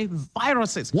RNA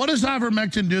viruses. What does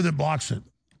ivermectin do that blocks it?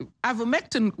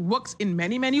 Ivermectin works in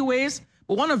many, many ways.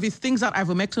 But one of the things that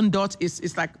ivermectin does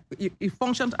is like it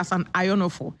functions as an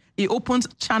ionophore. It opens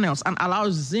channels and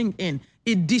allows zinc in.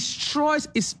 It destroys,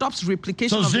 it stops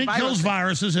replication of the virus. So zinc kills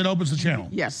viruses, it opens the channel?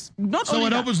 Yes. So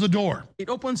it opens the door? It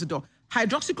opens the door.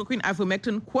 Hydroxychloroquine,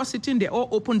 ivermectin, quercetin, they all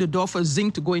open the door for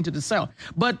zinc to go into the cell.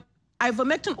 But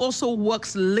ivermectin also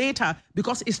works later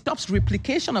because it stops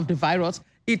replication of the virus.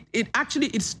 It actually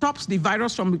stops the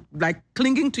virus from like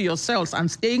clinging to your cells and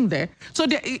staying there. So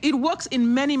it works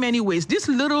in many, many ways. This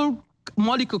little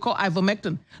molecule called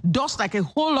ivermectin does like a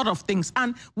whole lot of things.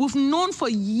 And we've known for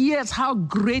years how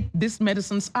great these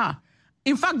medicines are.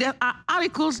 In fact, there are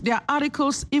articles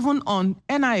even on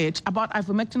NIH about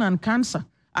ivermectin and cancer.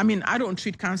 I mean, I don't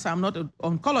treat cancer. I'm not an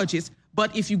oncologist.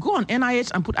 But if you go on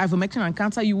NIH and put ivermectin on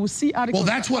cancer, you will see articles.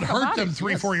 Well, that's what hurt them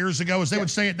 3-4 years ago is they would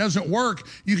say it doesn't work.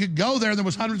 You could go there. There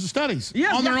was hundreds of studies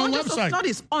on their own website.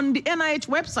 Studies on the NIH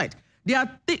website. There are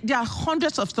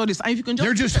hundreds of studies. And if you can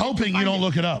they're just hoping you don't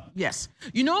look it up. Yes.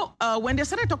 When they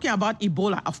started talking about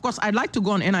Ebola, of course, I'd like to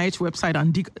go on NIH website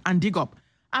and dig up.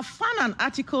 I found an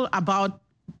article about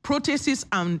proteases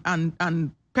and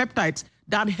peptides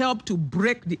that help to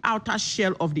break the outer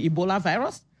shell of the Ebola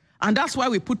virus. And that's why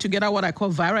we put together what I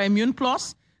call Viral Immune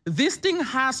Plus. This thing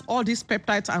has all these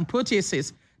peptides and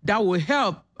proteases that will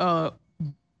help,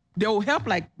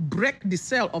 like break the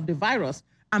cell of the virus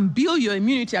and build your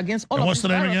immunity against all of these viruses.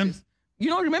 What's the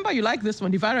name again? Remember you like this one,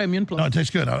 the Viral Immune Plus. No, it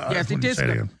tastes good. Yes, it tastes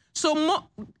good. So,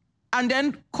 and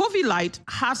then COVID Light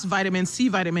has vitamin C,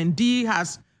 vitamin D,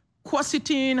 has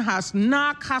quercetin, has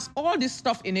NAC, has all this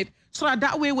stuff in it. So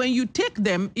that way when you take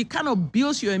them, it kind of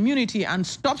builds your immunity and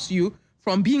stops you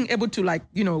from being able to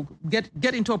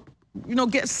get into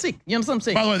get sick. You know what I'm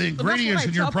saying? By the way, the ingredients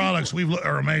in your products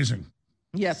are amazing.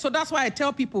 Yeah, so that's why I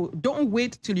tell people, don't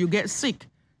wait till you get sick.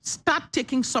 Start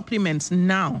taking supplements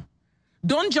now.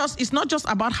 It's not just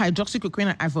about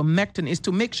hydroxychloroquine and ivermectin, it's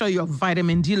to make sure your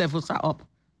vitamin D levels are up.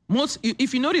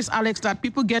 If you notice, Alex, that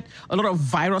people get a lot of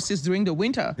viruses during the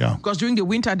winter. Yeah. Because during the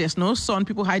winter, there's no sun,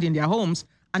 people hide in their homes,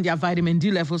 and their vitamin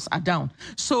D levels are down.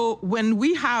 So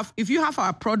if you have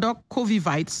our product,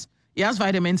 Covivites, it has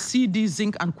vitamin C, D,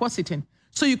 zinc, and quercetin.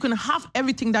 So you can have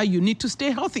everything that you need to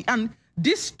stay healthy. And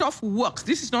this stuff works.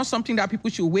 This is not something that people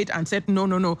should wait and say, no,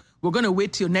 we're going to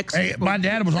wait till next week. My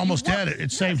dad was almost dead.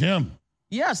 It saved him.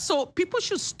 Yeah, so people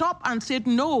should stop and say,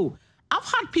 no. I've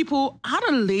had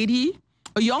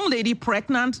a young lady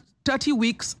pregnant, 30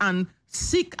 weeks and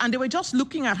sick, and they were just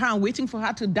looking at her and waiting for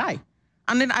her to die.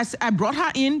 And then I brought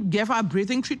her in, gave her a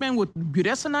breathing treatment with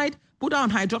budesonide, put her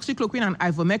on hydroxychloroquine and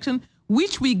ivermectin,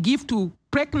 which we give to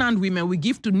pregnant women, we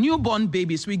give to newborn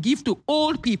babies, we give to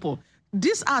old people.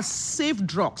 These are safe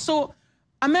drugs. So,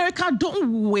 America,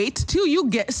 don't wait till you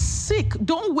get sick.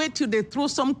 Don't wait till they throw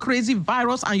some crazy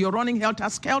virus and you're running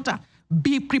helter-skelter.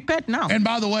 Be prepared now. And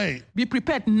by the way, be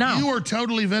prepared now. You are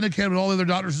totally vindicated with all the other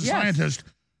doctors and scientists.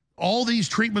 all these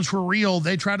treatments were real.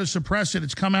 They try to suppress it.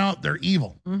 It's come out. They're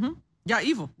evil. They are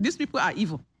evil. These people are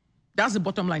evil. That's the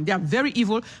bottom line. They are very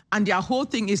evil, and their whole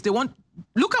thing is they want.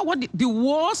 Look at what the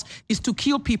wars is to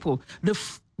kill people.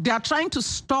 They are trying to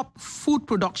stop food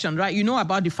production, right? You know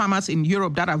about the farmers in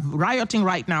Europe that are rioting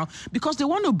right now because they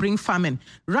want to bring famine.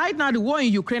 Right now, the war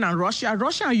in Ukraine and Russia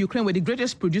and Ukraine were the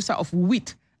greatest producer of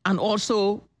wheat and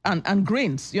also and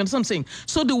grains. You understand what I'm saying?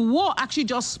 So the war actually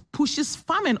just pushes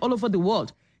famine all over the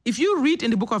world. If you read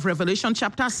in the book of Revelation,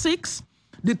 chapter 6,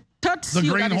 the third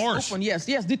seal that is open. Yes,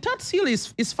 the third seal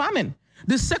is famine.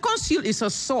 The second seal is a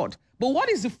sword. But what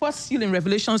is the first seal in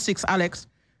Revelation 6, Alex?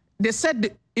 They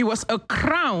said it was a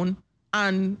crown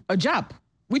and a jab,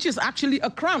 which is actually a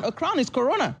crown. A crown is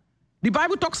corona. The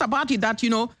Bible talks about it that,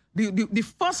 you know, the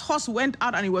first horse went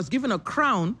out and he was given a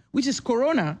crown, which is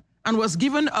corona, and was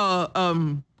given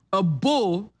a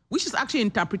bow, which is actually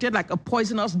interpreted like a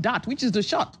poisonous dart, which is the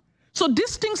shot. So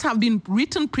these things have been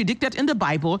written, predicted in the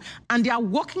Bible, and they are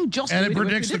working just. And it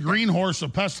predicts the green horse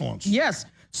of pestilence. Yes.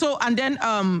 So and then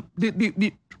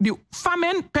the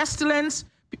famine, pestilence.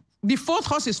 The fourth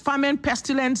horse is famine,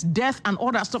 pestilence, death, and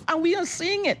all that stuff. And we are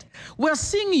seeing it. We're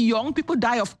seeing young people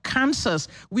die of cancers.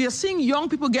 We are seeing young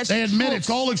people get They admit it's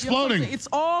all exploding. It's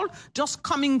all just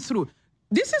coming through.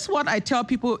 This is what I tell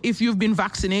people: if you've been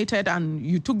vaccinated and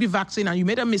you took the vaccine and you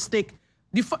made a mistake,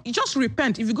 you just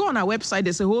repent. If you go on our website,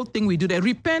 there's a whole thing we do there.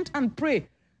 Repent and pray.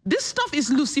 This stuff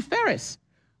is luciferase.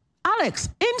 Alex,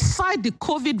 inside the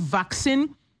COVID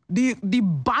vaccine, the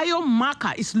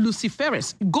biomarker is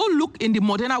luciferase. Go look in the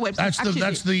Moderna website.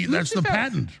 That's the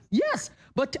patent. Yes,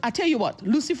 but I tell you what,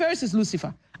 luciferase is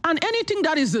Lucifer. And anything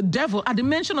that is the devil, at the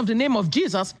mention of the name of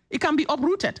Jesus, it can be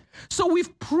uprooted. So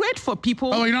we've prayed for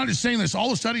people. Oh, you're not just saying this. All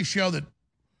the studies show that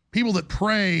people that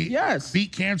pray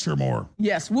beat cancer more.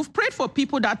 Yes, we've prayed for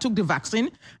people that took the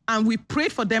vaccine, and we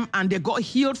prayed for them, and they got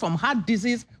healed from heart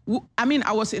disease. I mean,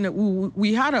 I was in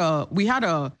we had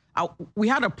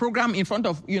a program in front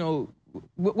of, you know,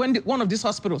 one of these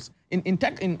hospitals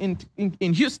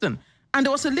in Houston. And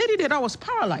there was a lady there that was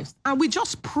paralyzed. And we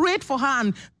just prayed for her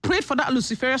and prayed for that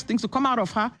luciferase thing to come out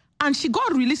of her. And she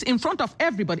got released in front of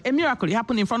everybody. A miracle. It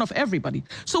happened in front of everybody.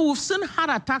 So we've seen heart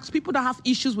attacks, people that have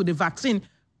issues with the vaccine.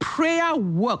 Prayer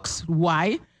works.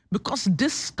 Why? Because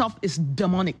this stuff is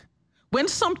demonic. When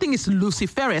something is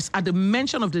luciferase, at the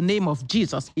mention of the name of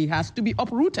Jesus, it has to be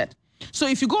uprooted. So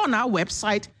if you go on our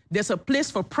website, there's a place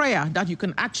for prayer that you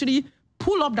can actually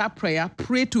pull up that prayer,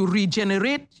 pray to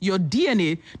regenerate your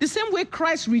DNA, the same way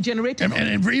Christ regenerated.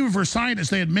 And even for scientists,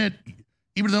 they admit,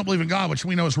 even though they don't believe in God, which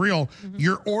we know is real,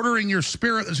 you're ordering your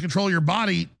spirit that's controlling your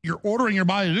body, you're ordering your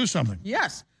body to do something.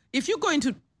 Yes. If you go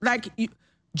into, like, 1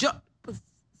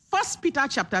 Peter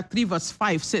chapter 3, verse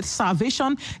 5 says,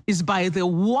 salvation is by the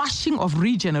washing of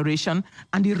regeneration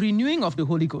and the renewing of the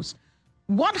Holy Ghost.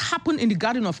 What happened in the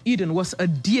Garden of Eden was a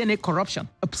DNA corruption,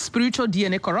 a spiritual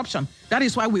DNA corruption. That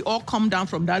is why we all come down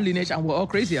from that lineage and we're all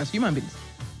crazy as human beings.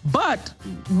 But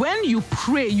when you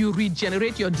pray, you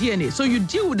regenerate your DNA. So you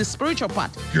deal with the spiritual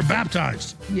part. You're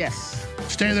baptized. Yes.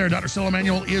 Stay there. Dr. Stella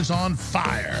Immanuel is on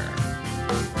fire.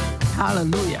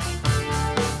 Hallelujah.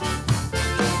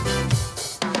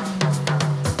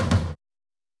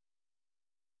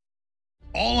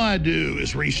 All I do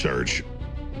is research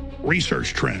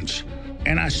trends.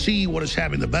 And I see what is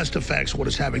having the best effects, what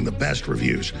is having the best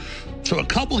reviews. So a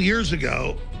couple years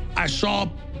ago, I saw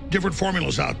different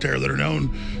formulas out there that are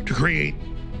known to create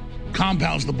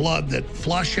compounds in the blood that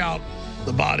flush out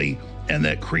the body and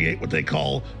that create what they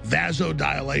call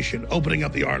vasodilation, opening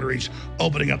up the arteries,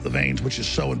 opening up the veins, which is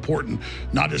so important,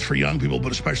 not just for young people,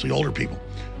 but especially older people.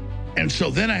 And so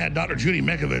then I had Dr. Judy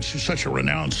Mikovits, who's such a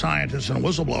renowned scientist and a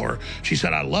whistleblower. She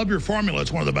said, I love your formula.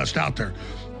 It's one of the best out there.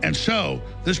 And so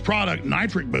this product,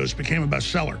 Nitric Boost, became a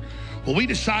bestseller. Well, we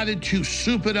decided to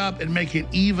soup it up and make it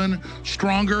even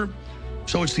stronger.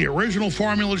 So it's the original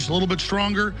formula, just a little bit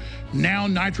stronger. Now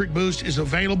Nitric Boost is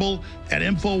available at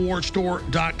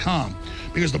InfoWarsStore.com.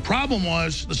 Because the problem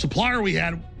was the supplier we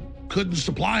had couldn't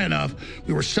supply enough.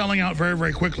 We were selling out very,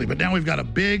 very quickly. But now we've got a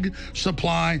big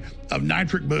supply of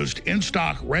Nitric Boost in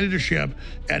stock, ready to ship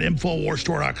at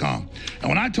InfoWarsStore.com. And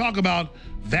when I talk about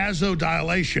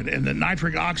vasodilation, and the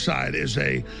nitric oxide is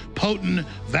a potent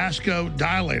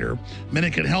vasodilator, and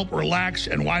it can help relax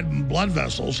and widen blood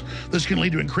vessels. This can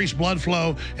lead to increased blood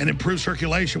flow and improved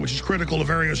circulation, which is critical to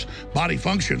various body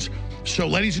functions. So,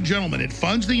 ladies and gentlemen, it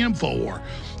funds the InfoWar.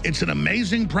 It's an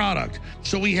amazing product.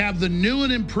 So we have the new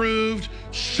and improved,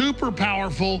 super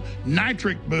powerful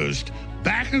Nitric Boost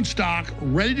back in stock,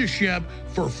 ready to ship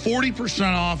for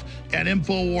 40% off at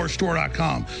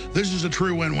InfoWarsStore.com. This is a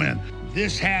true win-win.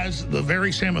 this has the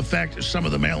very same effect as some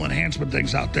of the male enhancement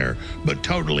things out there, but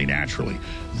totally naturally.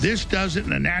 This does it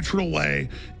in a natural way.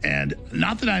 And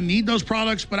not that I need those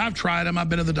products, but I've tried them. I've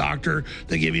been to the doctor.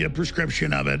 They give you a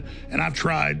prescription of it. And I've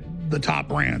tried the top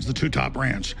brands, the 2 top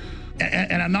brands.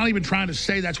 And I'm not even trying to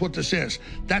say that's what this is.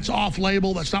 That's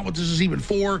off-label. That's not what this is even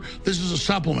for. This is a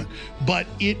supplement. But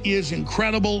it is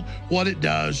incredible what it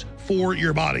does for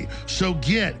your body. So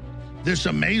get this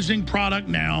amazing product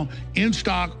now in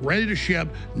stock, ready to ship.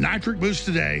 Nitric Boost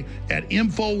today at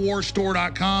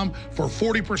InfoWarsStore.com for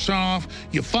 40% off.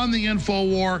 You fund the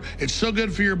InfoWar. It's so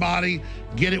good for your body.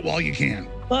 Get it while you can.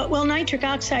 Well, nitric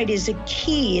oxide is a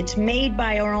key. It's made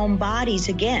by our own bodies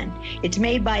again. It's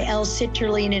made by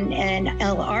L-citrulline and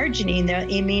L-arginine, the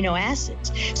amino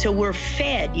acids. So we're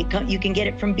fed. You can get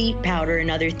it from beet powder and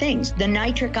other things. The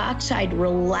nitric oxide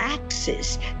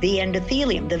relaxes the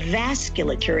endothelium, the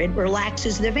vasculature. It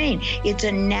relaxes the vein. It's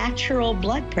a natural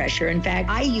blood pressure. In fact,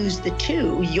 I use the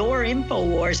 2, your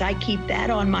InfoWars. I keep that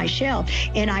on my shelf,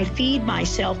 and I feed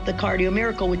myself the Cardio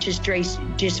Miracle, which is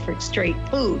just for straight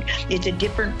food. It's a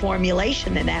different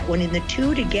formulation than that one, and the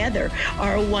 2 together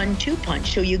are a 1-2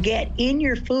 punch. So you get in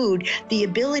your food the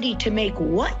ability to make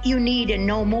what you need and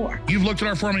no more. You've looked at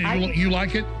our formula. You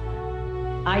like it?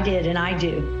 I did, and I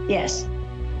do. Yes.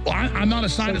 Well, I'm not a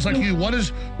scientist like you. What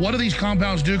do these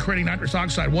compounds do creating nitrous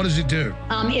oxide? What does it do?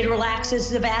 It relaxes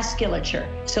the vasculature.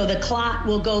 So the clot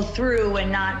will go through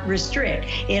and not restrict.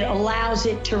 It allows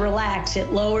it to relax.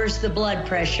 It lowers the blood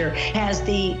pressure, has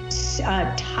the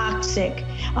toxic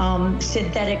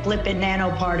synthetic lipid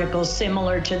nanoparticles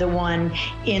similar to the one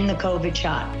in the COVID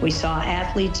shot. We saw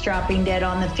athletes dropping dead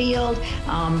on the field,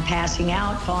 passing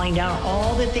out, falling down,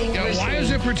 all the things. Yeah, why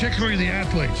is it particularly the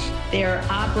athletes? They're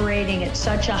operating at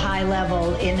such a high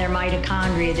level in their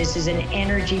mitochondria. This is an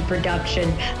energy production,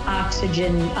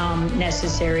 oxygen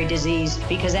necessary disease,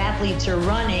 because athletes are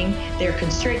running, they're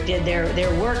constricted,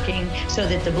 they're working so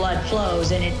that the blood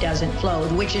flows, and it doesn't flow,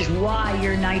 which is why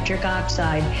your nitric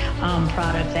oxide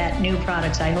product, that new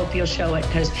products, I hope you'll show it,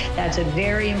 because that's a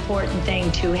very important thing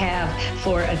to have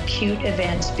for acute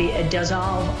events.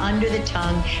 Dissolve under the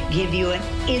tongue, give you an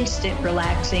instant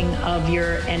relaxing of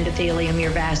your endothelium,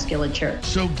 your vasculature.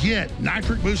 So get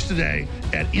Nitric Boost today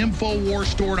at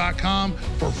InfoWarsStore.com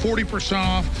for 40%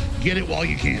 off. Get it while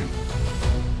you can.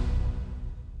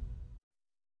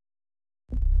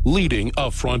 Leading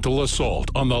a frontal assault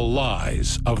on the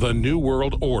lies of the New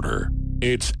World Order,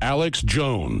 it's Alex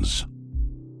Jones.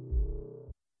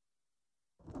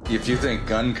 If you think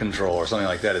gun control or something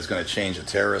like that is going to change a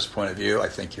terrorist point of view, I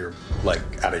think you're,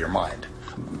 out of your mind.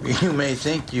 You may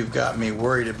think you've got me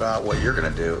worried about what you're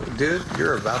going to do. Dude,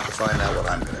 you're about to find out what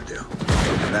I'm going to do.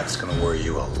 And that's going to worry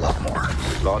you a lot more.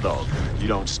 Law Dog, you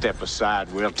don't step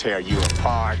aside, we'll tear you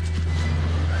apart.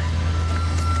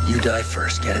 You die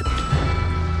first, get it?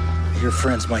 Your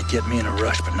friends might get me in a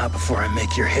rush, but not before I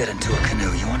make your head into a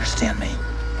canoe. You understand me?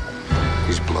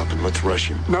 He's bluffing. Let's rush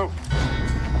him. No.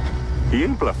 He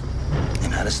ain't bluffing.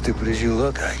 You're not as stupid as you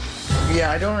look,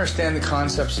 Yeah, I don't understand the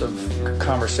concepts of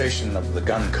conversation of the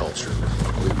gun culture.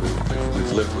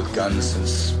 We've lived with guns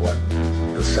since, what,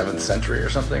 the 7th century or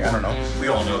something? I don't know. We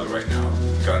all know that right now,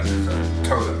 guns is a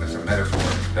totem, it's a metaphor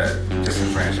that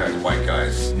disenfranchised white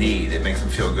guys need. It makes them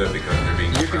feel good because they're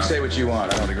being... You can say what you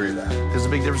want. I don't agree with that. There's a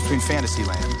big difference between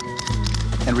Fantasyland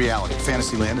and reality.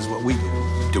 Fantasyland is what we do.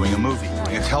 Doing a movie,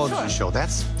 doing a television show,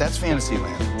 that's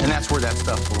Fantasyland. And that's where that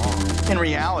stuff belongs. In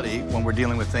reality, when we're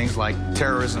dealing with things like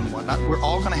terrorism and whatnot, we're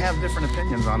all going to have different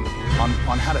opinions on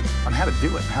how to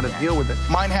do it, how to deal with it.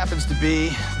 Mine happens to be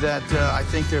that I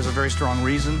think there's a very strong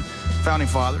reason Founding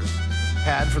Fathers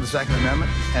had for the Second Amendment,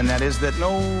 and that is that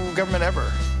no government ever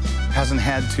hasn't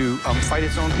had to fight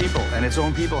its own people, and its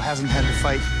own people hasn't had to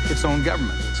fight its own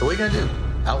government. So what are you going to do?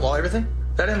 Outlaw everything?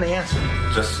 That isn't the answer.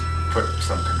 Just put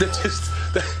some controls.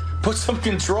 Put some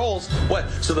controls. What?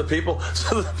 So the people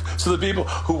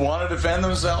who want to defend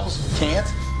themselves can't?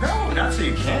 No, not so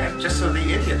you can't. Just so the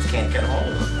idiots can't get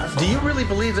hold of them. Do you really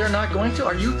believe they're not going to?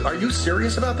 Are you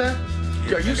serious about that?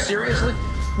 Are you seriously?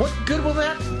 What good will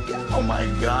that? Oh my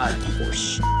God!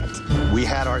 We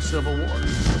had our Civil War.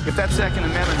 If that Second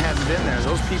Amendment hadn't been there,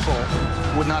 those people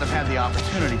would not have had the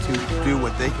opportunity to do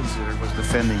what they considered was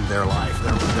defending their life,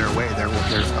 their way, their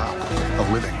style of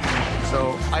living.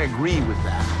 So I agree with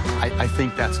that. I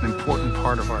think that's an important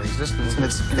part of our existence, and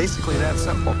it's basically that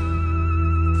simple.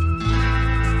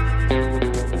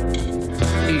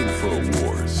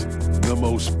 InfoWars, the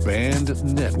most banned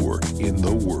network in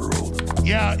the world.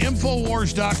 Yeah,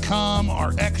 Infowars.com,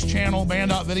 our X channel,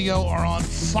 Band.video, are on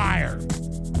fire.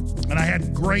 And I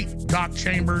had great Doc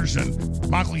Chambers and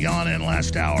Michael Yana in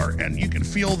last hour, and you can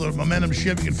feel the momentum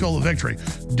shift. You can feel the victory.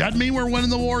 Doesn't mean we're winning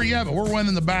the war yet, but we're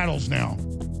winning the battles now.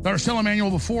 Dr. Stella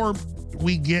Immanuel, before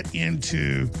we get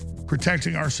into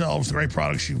protecting ourselves, the great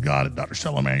products you've got at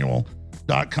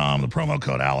drstellaimmanuel.com, the promo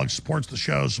code Alex supports the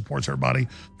show, supports everybody.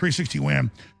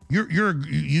 360WIN.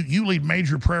 You lead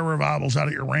major prayer revivals out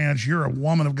at your ranch. You're a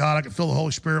woman of God. I can feel the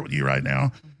Holy Spirit with you right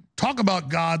now. Talk about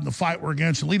God and the fight we're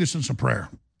against, and lead us in some prayer.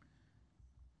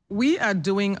 We are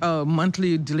doing a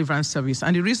monthly deliverance service.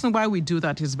 And the reason why we do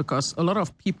that is because a lot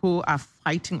of people are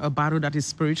fighting a battle that is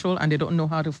spiritual and they don't know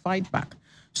how to fight back.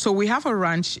 So we have a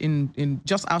ranch in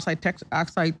just outside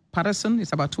Patterson.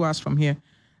 It's about 2 hours from here.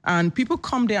 And people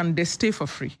come there and they stay for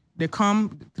free. They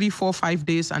come 3, 4, 5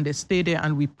 days and they stay there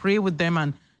and we pray with them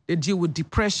and they deal with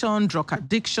depression, drug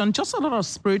addiction, just a lot of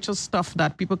spiritual stuff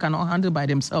that people cannot handle by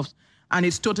themselves. And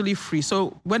it's totally free.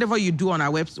 So whatever you do on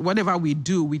our website, whatever we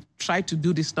do, we try to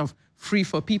do this stuff free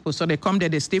for people. So they come there,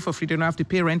 they stay for free, they don't have to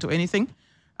pay rent or anything.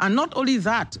 And not only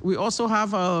that, we also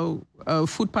have a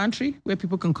food pantry where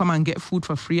people can come and get food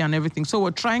for free and everything. So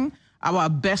we're trying our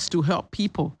best to help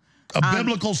people. A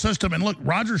biblical system. And look,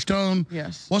 Roger Stone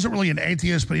wasn't really an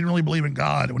atheist, but he didn't really believe in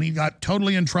God. When he got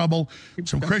totally in trouble,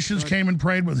 some Christians came and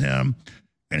prayed with him.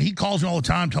 And he calls me all the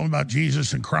time, telling me about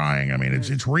Jesus and crying. I mean,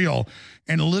 it's real.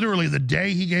 And literally the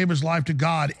day he gave his life to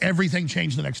God, everything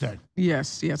changed the next day.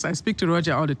 Yes. I speak to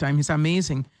Roger all the time. He's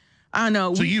amazing. And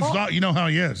so you know how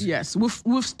he is. Yes.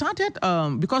 We've started,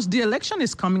 because the election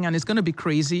is coming and it's going to be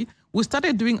crazy, we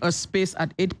started doing a space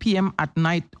at 8 p.m. at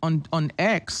night on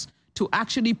X to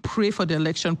actually pray for the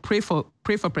election, pray for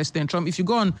President Trump. If you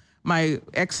go on my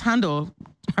X handle,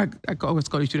 I always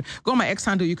call it today. Go on my X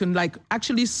handle, you can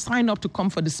actually sign up to come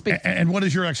for the space. And what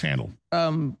is your X handle?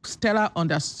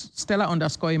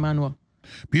 Stella_Immanuel.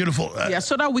 Beautiful.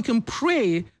 So that we can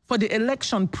pray for the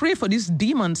election, pray for these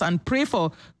demons, and pray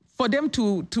for them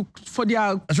for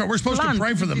their. That's right. We're supposed to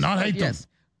pray for them, not hate them.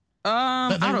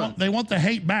 They want the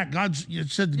hate back.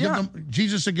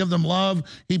 Jesus said, give them love,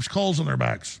 heaps coals on their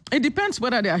backs. It depends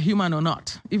whether they are human or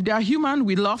not. If they are human,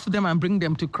 we love them and bring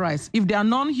them to Christ. If they are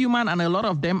non-human, and a lot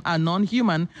of them are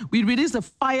non-human, we release the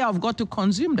fire of God to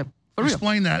consume them. For real.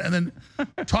 Explain that, and then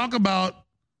talk about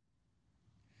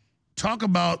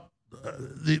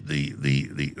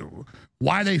the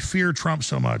why they fear Trump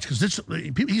so much, because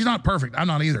he's not perfect. I'm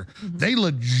not either. Mm-hmm. They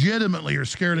legitimately are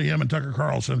scared of him and Tucker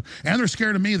Carlson, and they're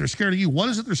scared of me. They're scared of you. What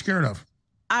is it they're scared of?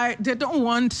 They don't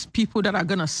want people that are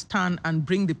going to stand and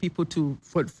bring the people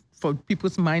for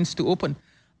people's minds to open.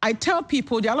 I tell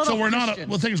people there are a lot of Christians.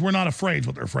 The thing is, we're not afraid is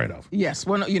what they're afraid of. Yes,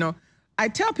 we're not, I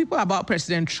tell people about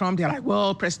President Trump. They're like,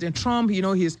 well, President Trump,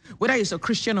 whether he's a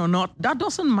Christian or not, that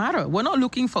doesn't matter. We're not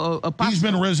looking for a pastor. He's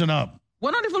been risen up. We're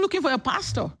not even looking for a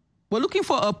pastor. We're looking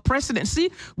for a president.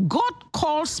 See, God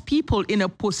calls people in a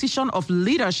position of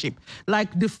leadership,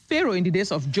 like the Pharaoh in the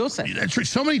days of Joseph. That's true.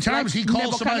 So many times he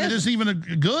calls somebody that isn't even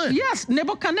good. Yes,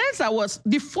 Nebuchadnezzar was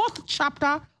the 4th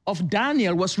chapter of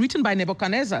Daniel was written by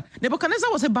Nebuchadnezzar.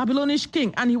 Nebuchadnezzar was a Babylonian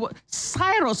king, and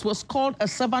Cyrus was called a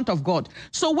servant of God.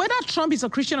 So whether Trump is a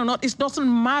Christian or not, it doesn't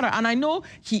matter. And I know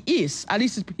he is. At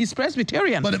least he's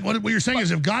Presbyterian. But what you're saying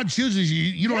is if God chooses you,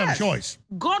 you don't have a choice.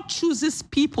 God chooses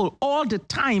people all the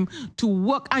time to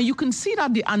work, and you can see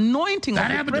that the anointing that of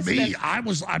the happened president. to me.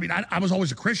 I was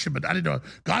always a Christian, but I didn't know.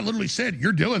 God literally said,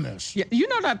 "You're doing this." Yeah, you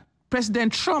know that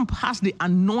President Trump has the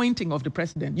anointing of the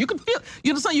president. You can feel,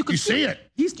 you understand? You can see it.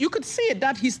 You could see it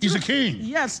that he's a king.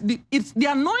 Yes, the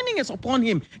anointing is upon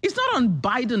him. It's not on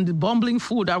Biden, the bumbling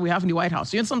fool that we have in the White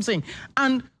House. You know what I'm saying?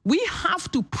 And we have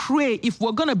to pray if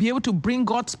we're going to be able to bring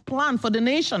God's plan for the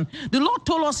nation. The Lord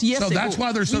told us years ago. So that's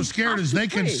why they're so scared, is they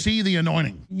can see the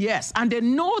anointing. Yes, and they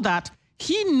know that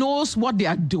he knows what they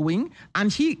are doing,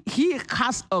 and he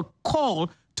has a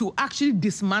call to actually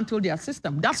dismantle their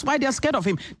system. That's why they're scared of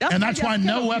him. That's why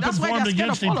no weapon formed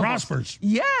against him prospers.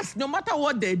 Yes, no matter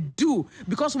what they do.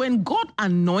 Because when God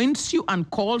anoints you and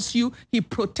calls you, he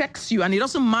protects you, and it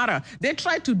doesn't matter. They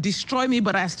tried to destroy me,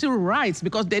 but I still rise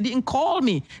because they didn't call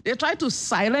me. They tried to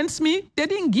silence me. They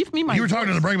didn't give me my You were talking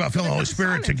to the break about feeling the Holy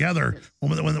Spirit together.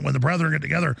 When the brethren get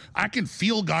together, I can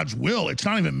feel God's will. It's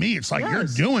not even me. It's like, you're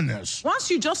doing this. Once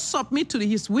you just submit to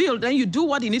his will, then you do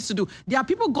what he needs to do. There are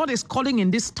people God is calling in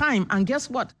this time, and guess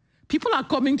what? People are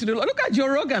coming to the Lord. Look at Joe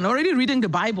Rogan already reading the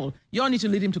Bible. You all need to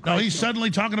lead him to Christ. No, he's suddenly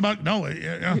talking about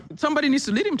somebody needs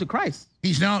to lead him to Christ.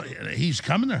 He's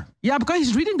coming there. Yeah, because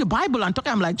he's reading the Bible and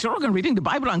talking. I'm like, Joe Rogan reading the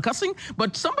Bible and cussing,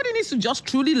 but somebody needs to just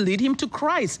truly lead him to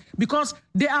Christ, because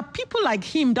there are people like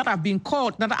him that have been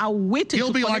called that are waiting.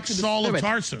 He'll be like Saul of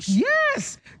Tarsus.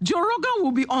 Yes, Joe Rogan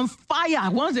will be on fire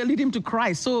once they lead him to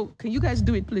Christ. So can you guys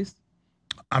do it, please?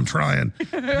 I'm trying.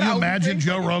 Can you imagine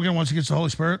Joe Rogan once he gets the Holy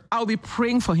Spirit? I'll be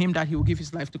praying for him that he will give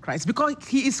his life to Christ, because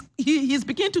he's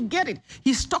beginning to get it.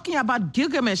 He's talking about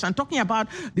Gilgamesh and talking about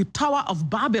the Tower of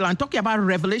Babel and talking about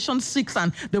Revelation 6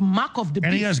 and the mark of the beast.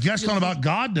 And he has guests on about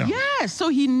God now. Yes, so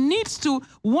he needs to,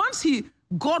 once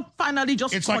God finally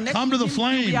just it's like, come to the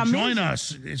flame, join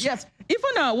us. Yes,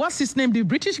 even what's his name, the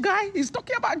British guy, he's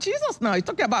talking about Jesus now. He's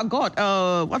talking about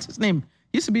God. What's his name?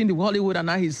 He used to be in the Hollywood, and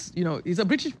now he's a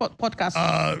British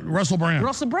podcaster. Russell Brand.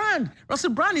 Russell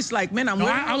Brand is like, man,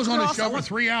 I was on the show for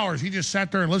 3 hours. He just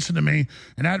sat there and listened to me,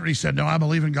 and after he said, no, I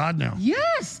believe in God now.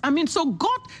 Yes. I mean, so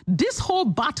God, this whole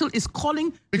battle is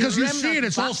calling. Because you see it,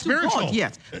 it's all spiritual. God.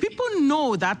 Yes. People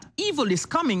know that evil is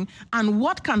coming, and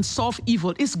what can solve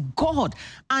evil is God.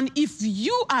 And if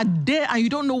you are there and you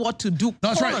don't know what to do,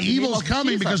 that's right. Evil's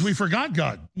coming because we forgot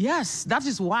God. Yes, that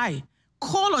is why.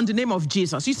 Call on the name of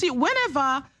Jesus. You see,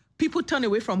 whenever people turn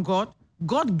away from God,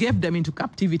 God gave them into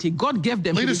captivity. God gave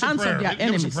them to the hands of their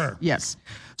enemies. Yes.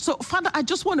 So, Father, I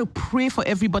just want to pray for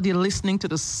everybody listening to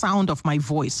the sound of my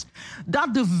voice,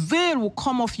 that the veil will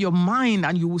come off your mind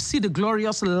and you will see the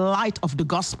glorious light of the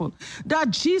gospel. That,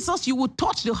 Jesus, you will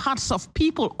touch the hearts of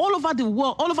people all over the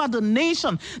world, all over the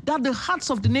nation, that the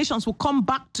hearts of the nations will come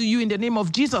back to you in the name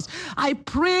of Jesus. I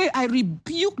pray, I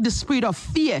rebuke the spirit of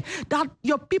fear, that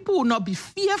your people will not be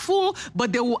fearful,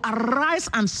 but they will arise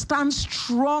and stand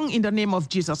strong in the name of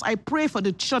Jesus. I pray for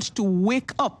the church to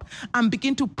wake up and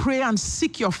begin to pray and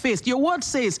seek your face. Your word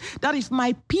says that if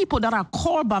my people that are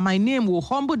called by my name will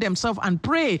humble themselves and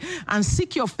pray and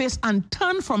seek your face and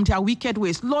turn from their wicked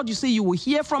ways, Lord, you say you will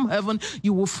hear from heaven,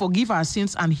 you will forgive our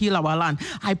sins and heal our land.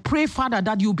 I pray, Father,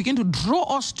 that you begin to draw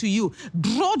us to you,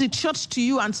 draw the church to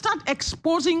you, and start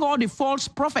exposing all the false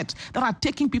prophets that are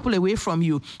taking people away from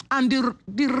you. And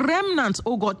the remnants,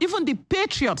 oh God, even the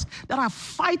patriots that are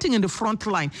fighting in the front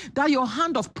line, that your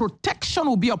hand of protection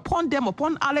will be upon them,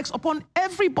 upon Alex, upon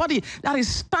everybody that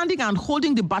is standing and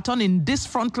holding the baton in this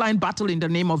frontline battle in the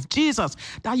name of Jesus,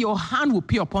 that your hand will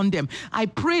be upon them. I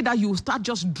pray that you will start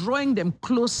just drawing them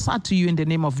closer to you in the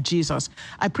name of Jesus.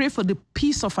 I pray for the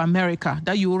peace of America,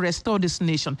 that you will restore this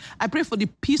nation. I pray for the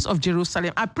peace of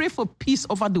Jerusalem. I pray for peace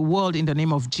over the world in the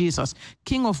name of Jesus.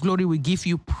 King of glory, we give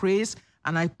you praise,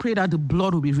 and I pray that the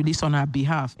blood will be released on our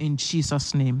behalf in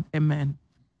Jesus' name. Amen.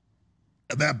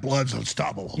 That blood's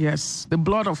unstoppable. Yes, the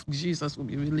blood of Jesus will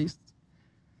be released.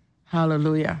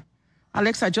 Hallelujah.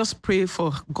 Alex, I just pray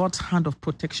for God's hand of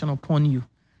protection upon you,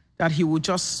 that he will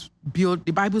just build.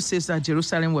 The Bible says that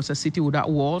Jerusalem was a city without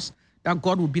walls, that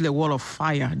God will build a wall of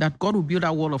fire, that God will build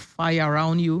a wall of fire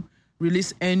around you,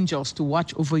 release angels to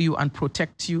watch over you and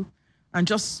protect you, and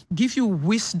just give you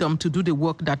wisdom to do the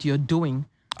work that you're doing.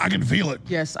 I can feel it.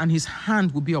 Yes, and his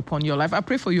hand will be upon your life. I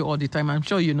pray for you all the time. I'm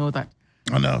sure you know that.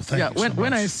 I know. Thank you so much.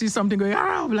 When I see something going,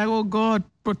 I'm like, oh God,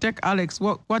 protect Alex,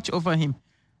 watch over him.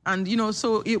 And,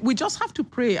 so we just have to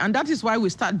pray. And that is why we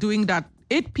start doing that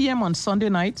 8 p.m. on Sunday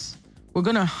nights. We're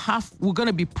going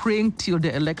to be praying till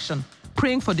the election,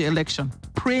 praying for the election,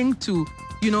 praying to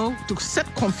set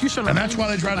confusion. And that's why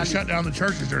they try to shut down the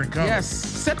churches during COVID. Yes,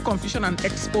 set confusion and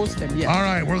expose them. Yes. All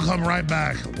right, we'll come right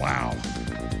back. Wow.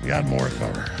 We got more to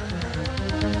cover.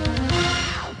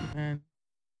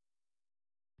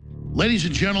 Ladies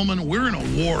and gentlemen, we're in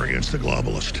a war against the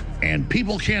globalist, and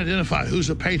people can't identify who's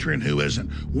a patriot and who isn't.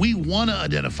 We want to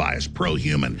identify as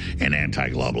pro-human and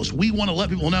anti-globalist. We want to let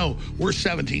people know we're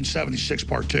 1776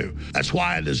 Part 2. That's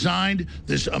why I designed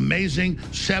this amazing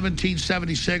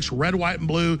 1776 red, white, and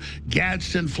blue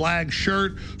Gadsden flag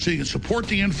shirt so you can support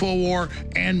the InfoWar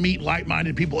and meet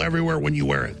like-minded people everywhere when you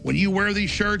wear it. When you wear these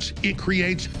shirts, it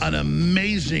creates an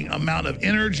amazing amount of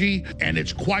energy, and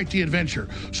it's quite the adventure.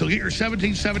 So get your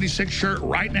 1776 shirt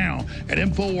right now at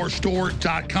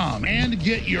InfoWarsStore.com and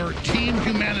get your Team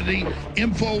Humanity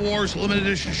InfoWars limited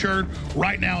edition shirt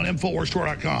right now at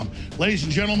InfoWarsStore.com. Ladies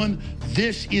and gentlemen,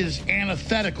 this is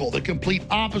antithetical, the complete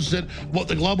opposite of what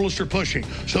the globalists are pushing.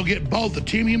 So get both the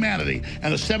Team Humanity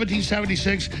and the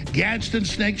 1776 Gadsden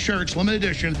Snake shirts limited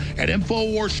edition at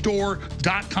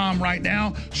InfoWarsStore.com right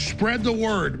now. Spread the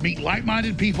word, meet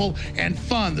like-minded people, and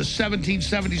fund the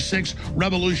 1776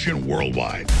 revolution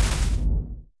worldwide.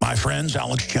 My friends,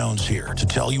 Alex Jones here to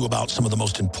tell you about some of the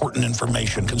most important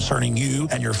information concerning you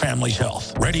and your family's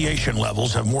health. Radiation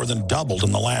levels have more than doubled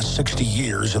in the last 60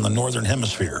 years in the Northern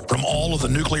Hemisphere from all of the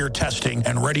nuclear testing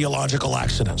and radiological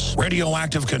accidents.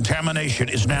 Radioactive contamination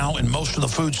is now in most of the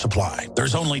food supply.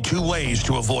 There's only 2 ways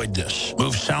to avoid this.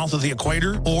 Move south of the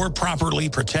equator or properly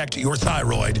protect your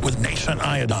thyroid with Nascent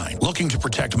Iodine. Looking to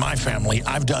protect my family,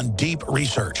 I've done deep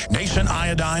research. Nascent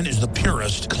Iodine is the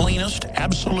purest, cleanest,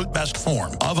 absolute best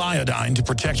form of iodine to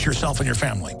protect yourself and your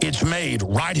family. It's made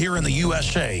right here in the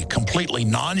USA, completely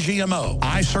non-GMO.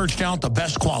 I searched out the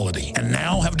best quality and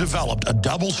now have developed a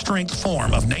double-strength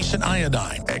form of Nascent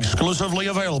Iodine, exclusively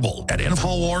available at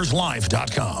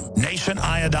InfoWarsLife.com. Nascent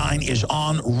Iodine is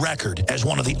on record as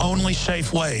one of the only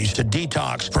safe ways to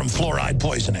detox from fluoride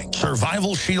poisoning.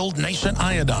 Survival Shield Nascent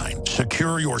Iodine.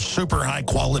 Secure your super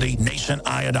high-quality Nascent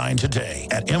Iodine today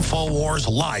at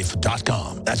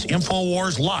InfoWarsLife.com. That's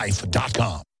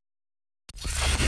InfoWarsLife.com.